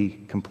can't be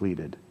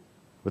completed.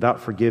 Without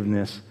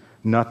forgiveness,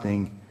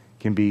 nothing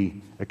can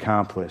be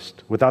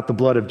accomplished. Without the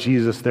blood of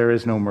Jesus, there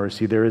is no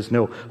mercy, there is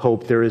no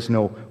hope, there is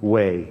no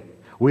way.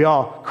 We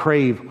all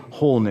crave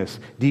wholeness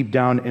deep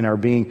down in our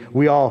being.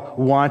 We all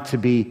want to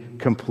be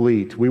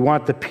complete. We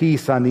want the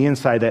peace on the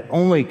inside that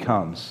only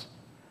comes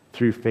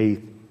through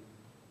faith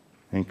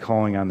and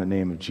calling on the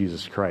name of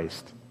Jesus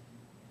Christ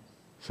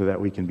so that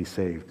we can be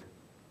saved.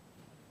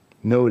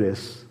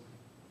 Notice,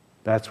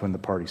 that's when the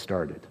party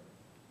started.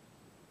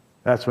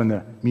 That's when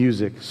the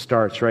music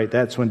starts, right?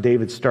 That's when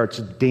David starts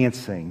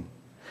dancing.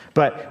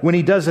 But when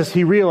he does this,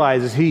 he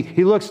realizes,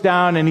 he looks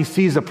down and he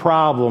sees a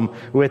problem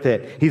with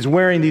it. He's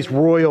wearing these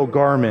royal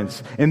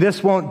garments. And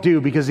this won't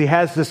do because he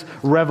has this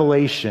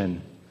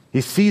revelation. He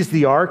sees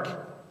the ark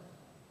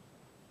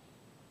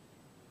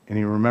and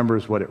he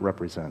remembers what it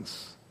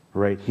represents,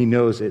 right? He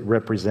knows it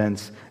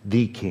represents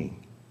the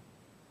king.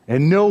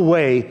 In no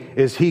way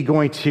is he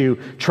going to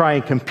try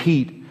and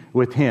compete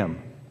with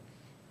him.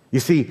 You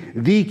see,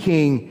 the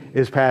king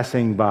is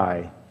passing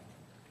by,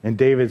 and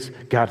David's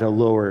got to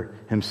lower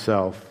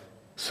himself,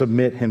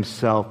 submit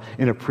himself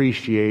in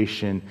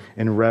appreciation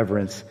and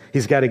reverence.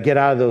 He's got to get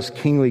out of those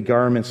kingly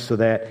garments so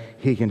that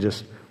he can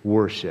just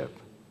worship.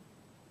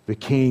 The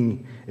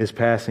king is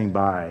passing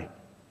by,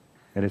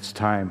 and it's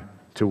time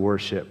to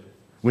worship.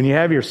 When you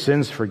have your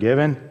sins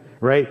forgiven,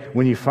 right?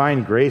 When you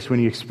find grace,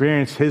 when you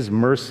experience his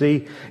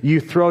mercy,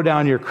 you throw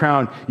down your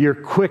crown. You're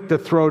quick to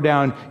throw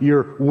down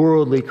your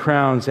worldly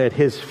crowns at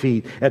his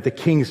feet, at the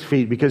king's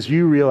feet, because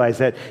you realize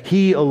that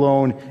he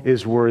alone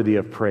is worthy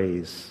of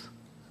praise.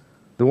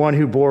 The one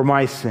who bore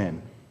my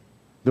sin,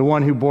 the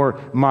one who bore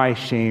my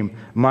shame,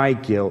 my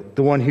guilt,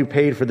 the one who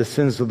paid for the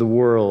sins of the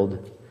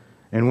world.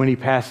 And when he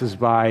passes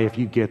by, if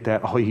you get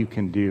that, all you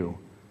can do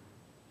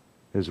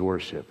is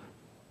worship.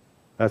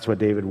 That's what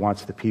David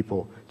wants the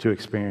people to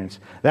experience.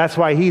 That's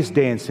why he's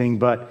dancing,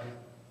 but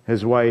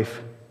his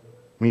wife,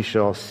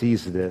 Michal,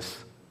 sees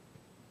this,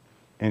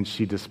 and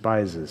she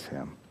despises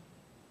him.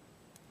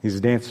 He's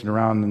dancing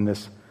around in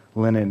this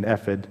linen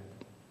ephod.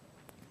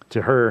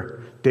 To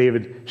her,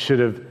 David should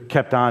have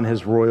kept on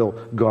his royal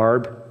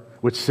garb,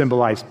 which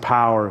symbolized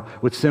power,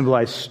 which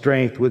symbolized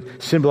strength, which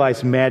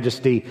symbolized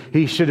majesty.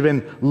 He should have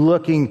been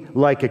looking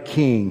like a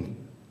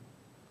king,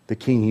 the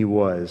king he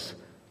was.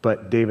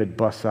 But David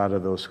busts out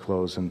of those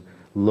clothes and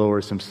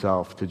lowers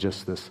himself to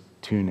just this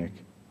tunic.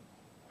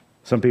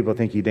 Some people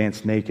think he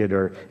danced naked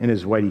or in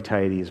his whitey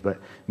tighties,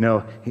 but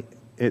no,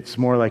 it's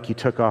more like he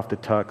took off the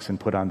tux and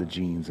put on the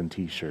jeans and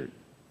t-shirt.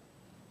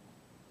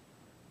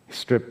 He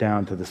stripped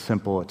down to the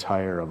simple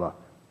attire of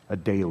a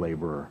day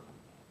laborer,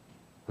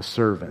 a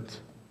servant,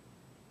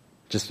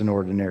 just an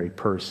ordinary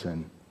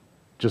person,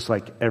 just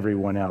like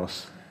everyone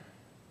else.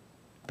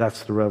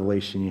 That's the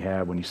revelation you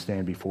have when you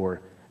stand before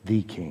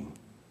the king.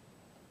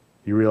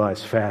 You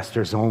realize fast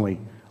there's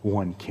only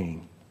one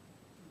king.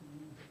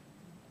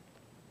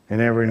 And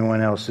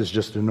everyone else is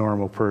just a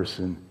normal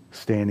person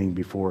standing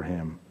before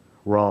him.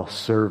 We're all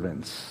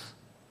servants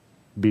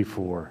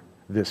before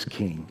this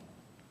king.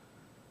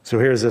 So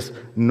here's this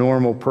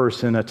normal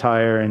person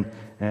attire, and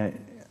I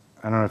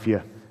don't know if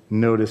you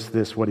noticed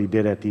this, what he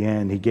did at the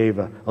end. He gave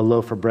a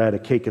loaf of bread, a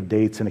cake of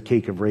dates, and a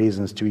cake of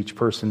raisins to each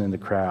person in the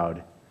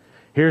crowd.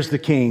 Here's the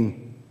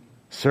king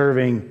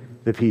serving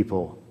the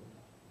people,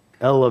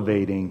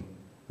 elevating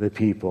the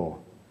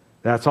people.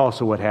 That's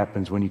also what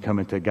happens when you come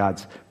into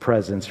God's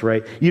presence,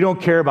 right? You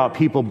don't care about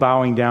people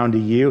bowing down to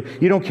you.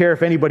 You don't care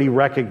if anybody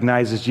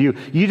recognizes you.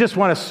 You just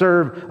want to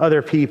serve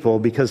other people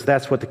because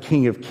that's what the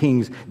King of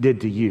Kings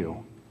did to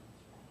you.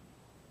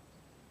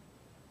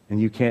 And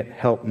you can't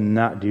help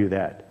not do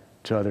that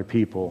to other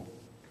people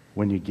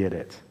when you get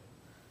it.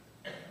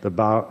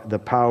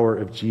 The power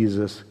of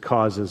Jesus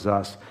causes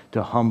us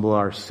to humble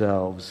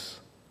ourselves.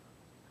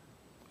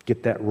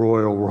 Get that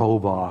royal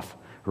robe off,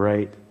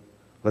 right?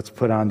 Let's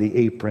put on the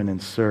apron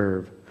and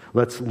serve.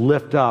 Let's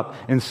lift up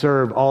and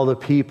serve all the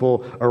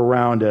people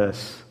around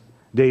us.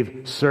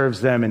 Dave serves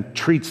them and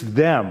treats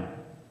them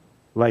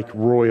like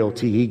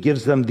royalty. He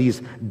gives them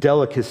these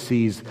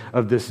delicacies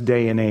of this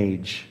day and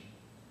age.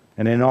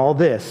 And in all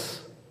this,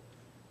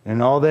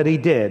 and all that he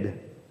did,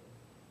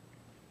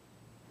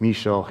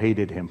 Michal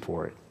hated him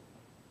for it,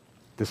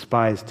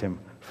 despised him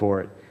for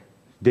it.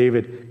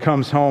 David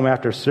comes home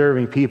after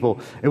serving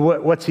people, and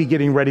what's he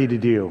getting ready to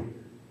do?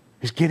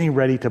 He's getting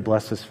ready to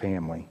bless his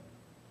family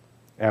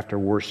after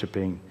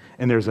worshiping,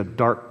 and there's a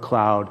dark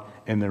cloud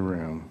in the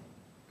room.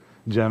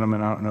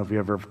 Gentlemen, I don't know if you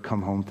ever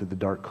come home to the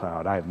dark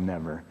cloud. I've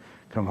never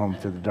come home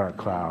to the dark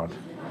cloud,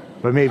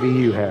 but maybe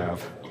you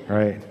have,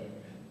 right?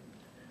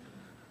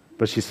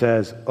 But she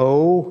says,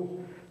 "Oh,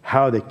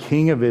 how the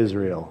King of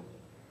Israel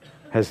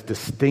has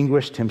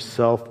distinguished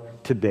himself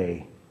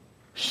today,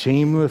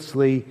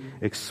 shamelessly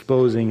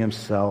exposing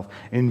himself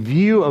in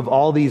view of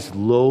all these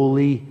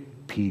lowly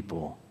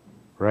people."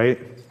 Right?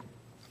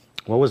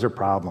 What was her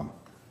problem?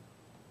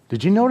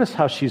 Did you notice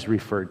how she's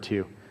referred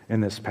to in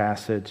this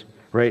passage?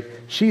 Right?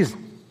 She's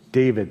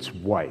David's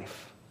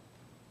wife.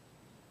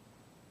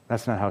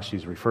 That's not how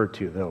she's referred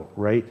to, though,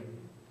 right?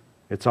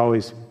 It's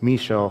always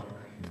Michal,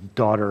 the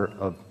daughter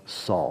of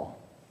Saul.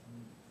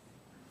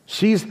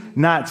 She's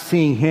not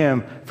seeing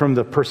him from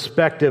the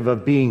perspective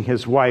of being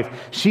his wife.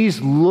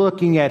 She's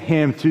looking at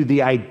him through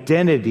the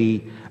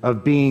identity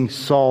of being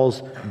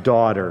Saul's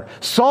daughter.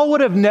 Saul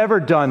would have never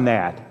done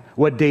that,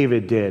 what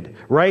David did,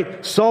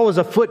 right? Saul was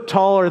a foot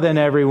taller than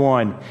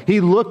everyone. He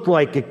looked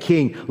like a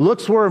king.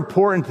 Looks were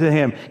important to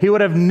him. He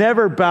would have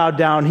never bowed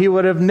down. He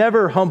would have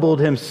never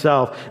humbled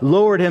himself,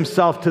 lowered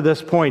himself to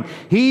this point.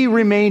 He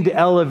remained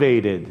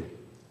elevated.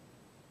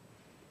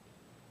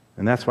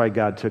 And that's why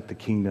God took the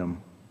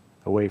kingdom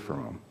away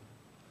from him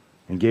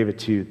and gave it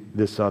to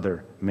this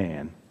other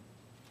man.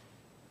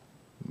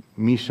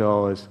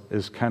 Michal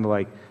is kind of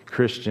like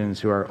Christians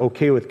who are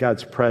okay with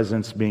God's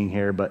presence being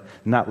here, but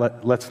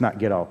let's not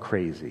get all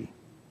crazy,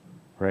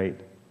 right?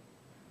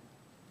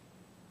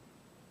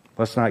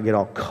 Let's not get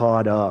all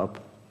caught up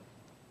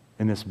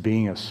in this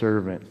being a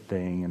servant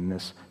thing and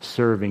this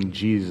serving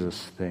Jesus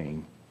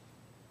thing.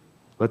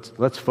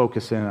 Let's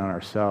focus in on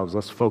ourselves.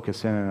 Let's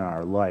focus in on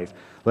our life.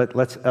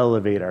 Let's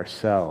elevate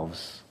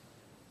ourselves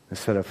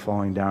instead of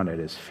falling down at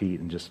his feet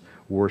and just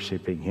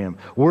worshiping him.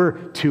 We're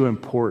too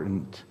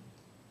important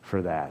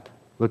for that.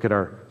 Look at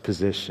our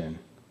position.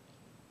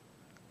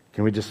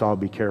 Can we just all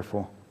be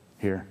careful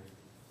here?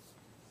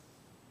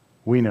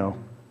 We know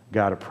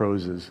God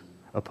opposes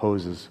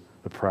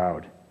the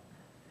proud.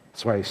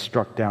 That's why he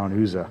struck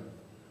down Uzzah.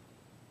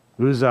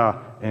 Uzzah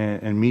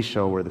and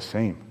Michal were the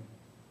same.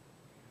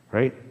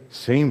 Right?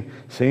 Same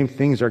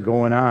things are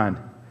going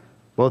on.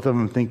 Both of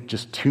them think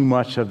just too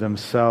much of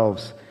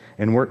themselves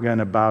and weren't going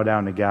to bow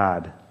down to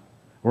God.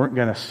 Weren't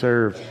going to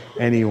serve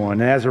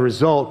anyone. And as a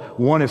result,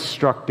 one is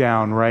struck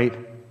down, right?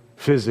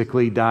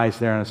 Physically dies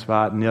there on the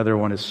spot, and the other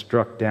one is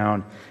struck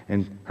down,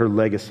 and her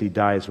legacy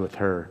dies with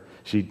her.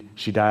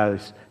 She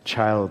dies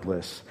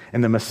childless.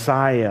 And the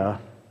Messiah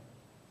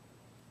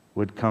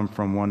would come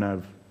from one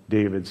of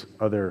David's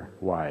other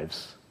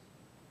wives,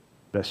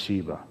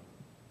 Bathsheba.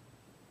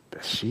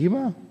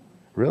 Bathsheba?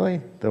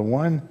 Really? The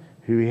one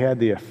who he had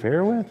the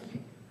affair with?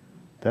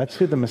 That's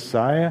who the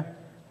Messiah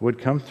would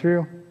come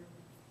through?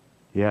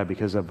 Yeah,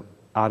 because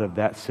out of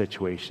that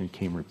situation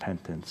came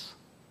repentance.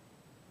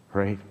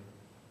 Right?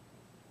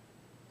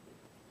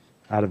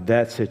 Out of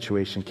that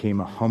situation came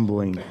a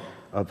humbling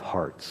of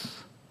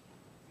hearts.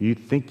 You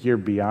think you're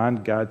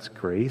beyond God's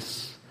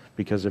grace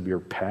because of your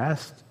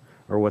past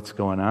or what's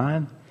going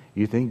on?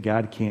 You think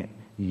God can't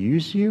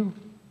use you?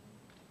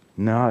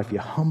 No, if you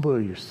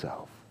humble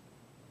yourself,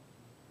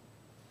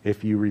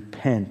 if you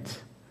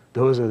repent,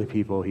 those are the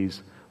people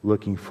he's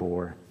looking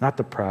for. Not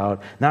the proud,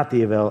 not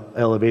the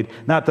elevated,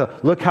 not the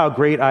look how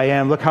great I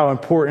am, look how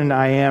important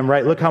I am,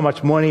 right? Look how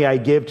much money I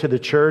give to the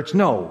church.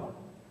 No,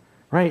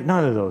 right?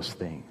 None of those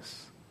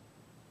things.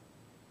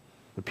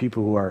 The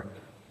people who are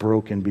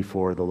broken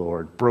before the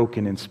Lord,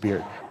 broken in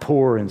spirit,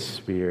 poor in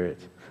spirit,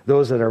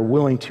 those that are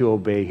willing to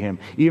obey him,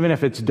 even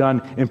if it's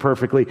done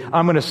imperfectly.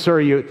 I'm going to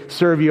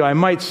serve you. I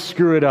might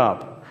screw it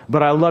up,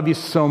 but I love you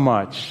so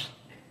much.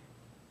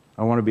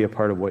 I want to be a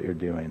part of what you're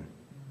doing.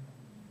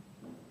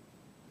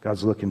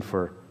 God's looking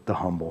for the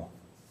humble.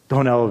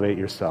 Don't elevate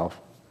yourself,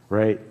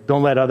 right?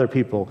 Don't let other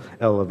people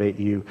elevate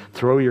you.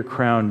 Throw your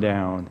crown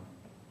down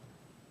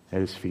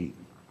at his feet.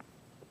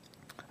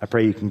 I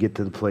pray you can get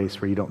to the place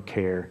where you don't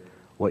care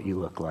what you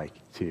look like,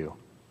 too.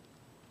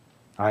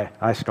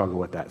 I struggle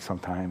with that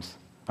sometimes.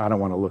 I don't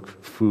want to look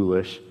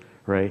foolish,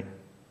 right?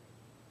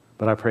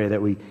 But I pray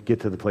that we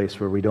get to the place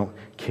where we don't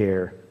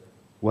care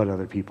what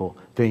other people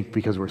think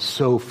because we're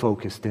so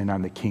focused in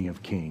on the King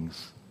of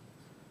Kings,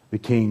 the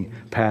King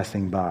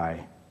passing by.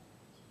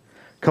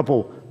 A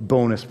couple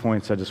bonus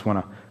points I just want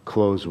to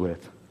close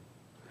with.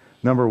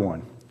 Number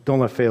one, don't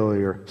let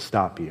failure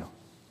stop you,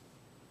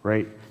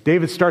 right?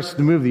 David starts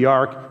to move the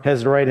ark,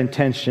 has the right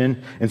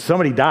intention, and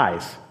somebody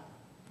dies.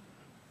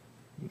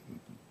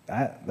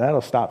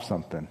 That'll stop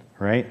something,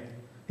 right?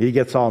 He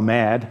gets all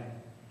mad,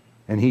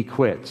 and he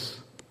quits.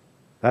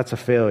 That's a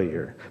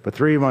failure. But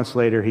 3 months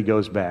later, he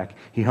goes back.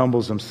 He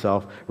humbles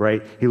himself,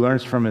 right? He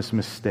learns from his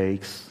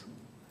mistakes,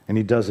 and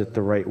he does it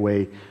the right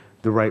way.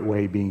 The right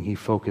way being he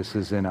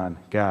focuses in on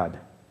God.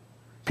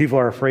 People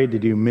are afraid to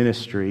do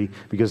ministry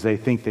because they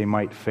think they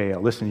might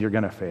fail. Listen, you're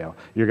going to fail.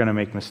 You're going to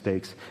make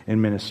mistakes in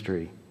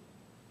ministry.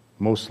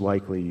 Most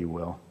likely you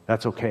will.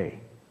 That's okay.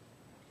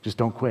 Just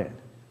don't quit.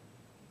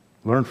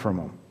 Learn from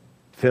them.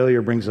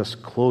 Failure brings us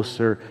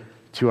closer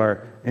to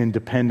our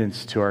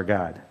independence to our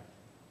God.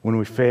 When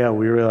we fail,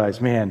 we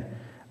realize, man,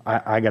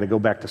 I got to go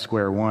back to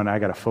square one. I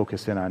got to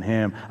focus in on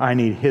him. I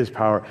need his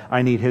power.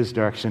 I need his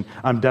direction.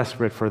 I'm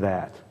desperate for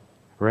that,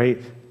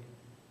 right?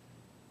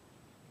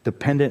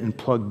 Dependent and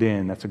plugged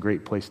in, that's a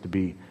great place to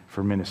be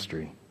for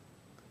ministry.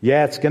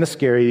 Yeah, it's going to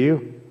scare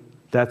you.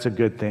 That's a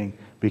good thing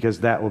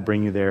because that will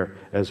bring you there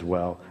as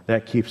well.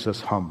 That keeps us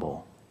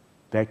humble.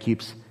 That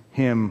keeps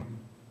him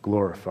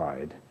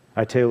glorified.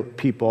 I tell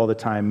people all the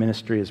time,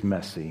 ministry is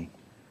messy.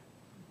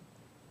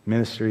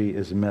 Ministry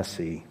is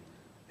messy.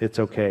 It's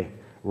okay.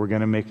 We're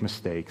going to make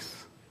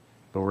mistakes,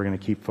 but we're going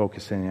to keep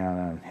focusing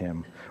on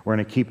him. We're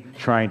going to keep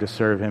trying to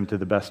serve him to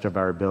the best of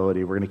our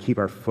ability. We're going to keep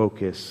our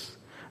focus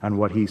on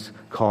what he's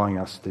calling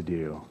us to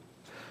do.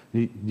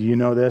 Do you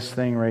know this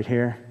thing right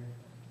here?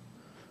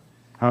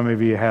 How many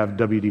of you have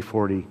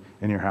WD-40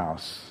 in your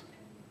house?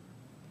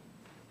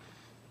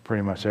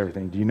 Pretty much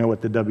everything. Do you know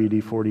what the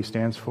WD-40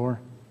 stands for?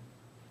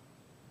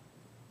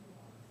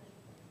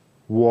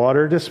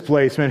 Water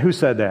displacement. Who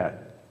said that?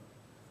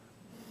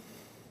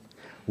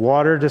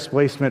 Water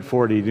displacement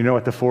 40. Do you know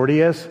what the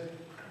 40 is?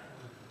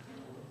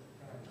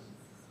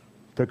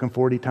 Took him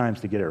 40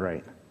 times to get it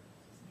right.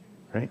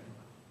 Right?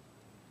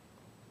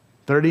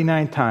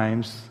 39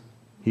 times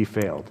he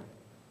failed.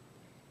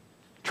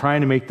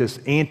 Trying to make this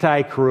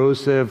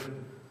anti-corrosive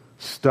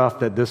stuff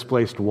that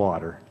displaced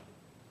water.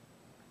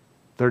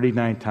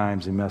 39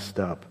 times he messed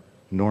up.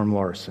 Norm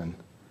Larson.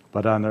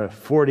 But on the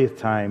 40th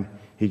time,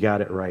 he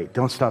got it right.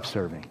 Don't stop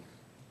serving.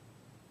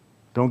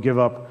 Don't give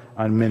up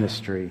on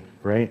ministry,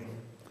 right?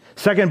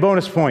 Second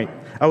bonus point.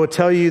 I will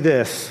tell you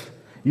this.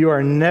 You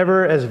are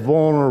never as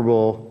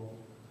vulnerable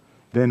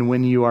than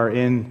when you are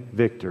in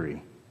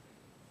victory.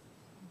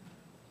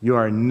 You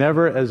are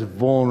never as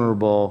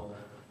vulnerable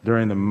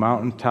during the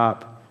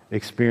mountaintop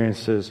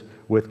experiences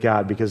with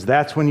God because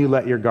that's when you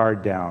let your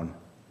guard down.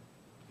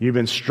 You've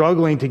been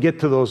struggling to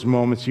get to those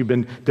moments. You've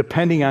been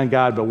depending on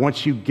God, but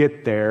once you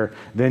get there,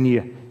 then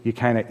you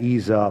kind of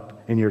ease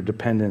up in your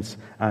dependence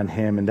on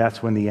him, and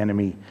that's when the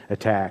enemy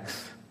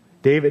attacks.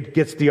 David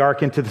gets the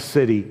ark into the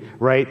city,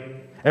 right?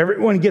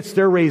 Everyone gets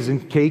their raisin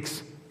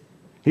cakes.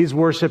 He's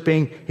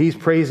worshiping, he's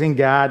praising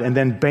God, and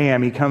then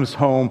bam, he comes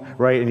home,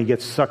 right, and he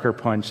gets sucker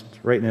punched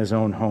right in his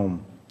own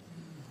home.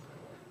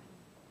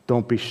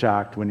 Don't be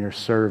shocked when you're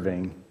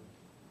serving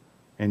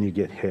and you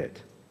get hit.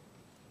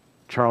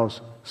 Charles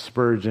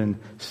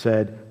Spurgeon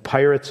said,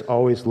 pirates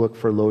always look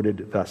for loaded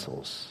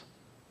vessels.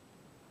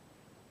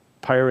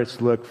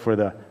 Pirates look for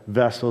the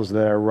vessels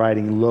that are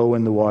riding low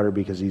in the water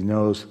because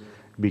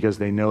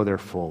they know they're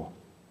full.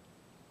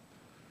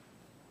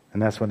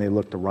 And that's when they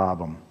look to rob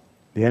them.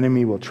 The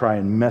enemy will try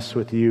and mess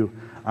with you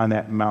on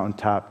that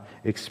mountaintop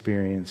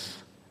experience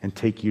and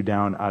take you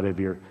down out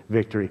of your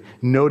victory.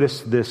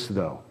 Notice this,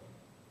 though.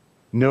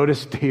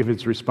 Notice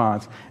David's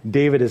response.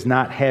 David is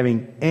not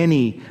having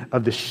any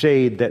of the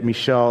shade that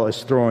Michal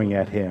is throwing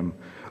at him.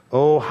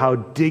 Oh, how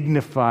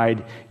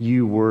dignified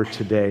you were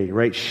today,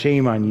 right?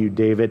 Shame on you,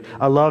 David.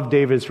 I love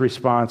David's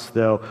response,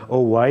 though.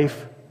 Oh,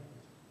 wife,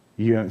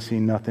 you haven't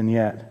seen nothing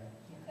yet,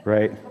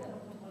 right?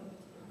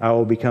 I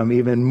will become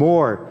even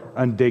more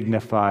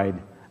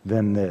undignified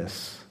than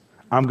this.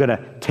 I'm going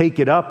to take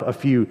it up a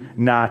few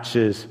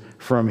notches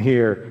from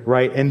here,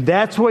 right? And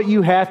that's what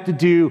you have to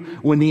do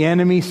when the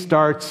enemy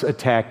starts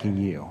attacking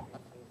you.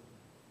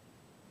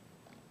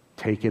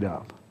 Take it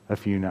up a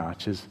few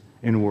notches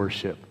in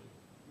worship,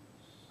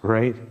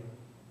 right?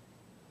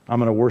 I'm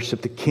going to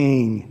worship the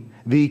King,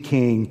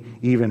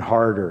 even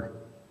harder.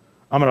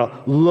 I'm going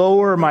to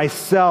lower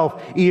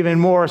myself even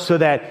more so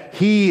that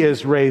he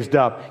is raised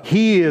up.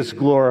 He is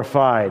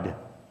glorified.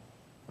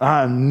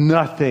 I'm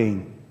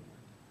nothing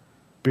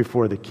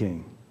before the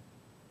King.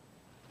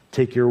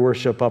 Take your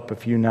worship up a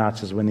few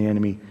notches when the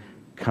enemy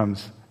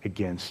comes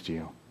against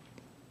you.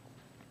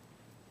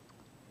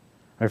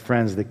 My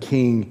friends, the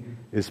King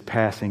is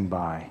passing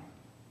by.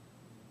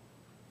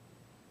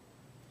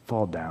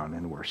 Fall down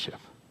and worship.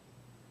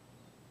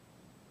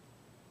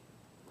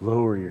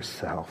 Lower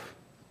yourself.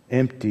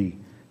 Empty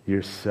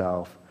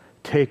yourself.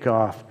 Take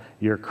off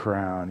your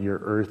crown, your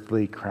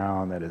earthly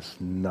crown that is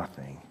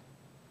nothing,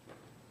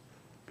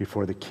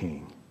 before the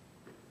King.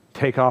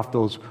 Take off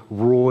those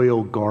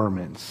royal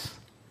garments.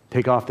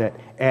 Take off that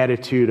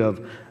attitude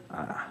of,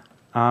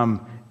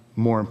 I'm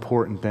more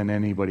important than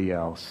anybody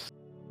else.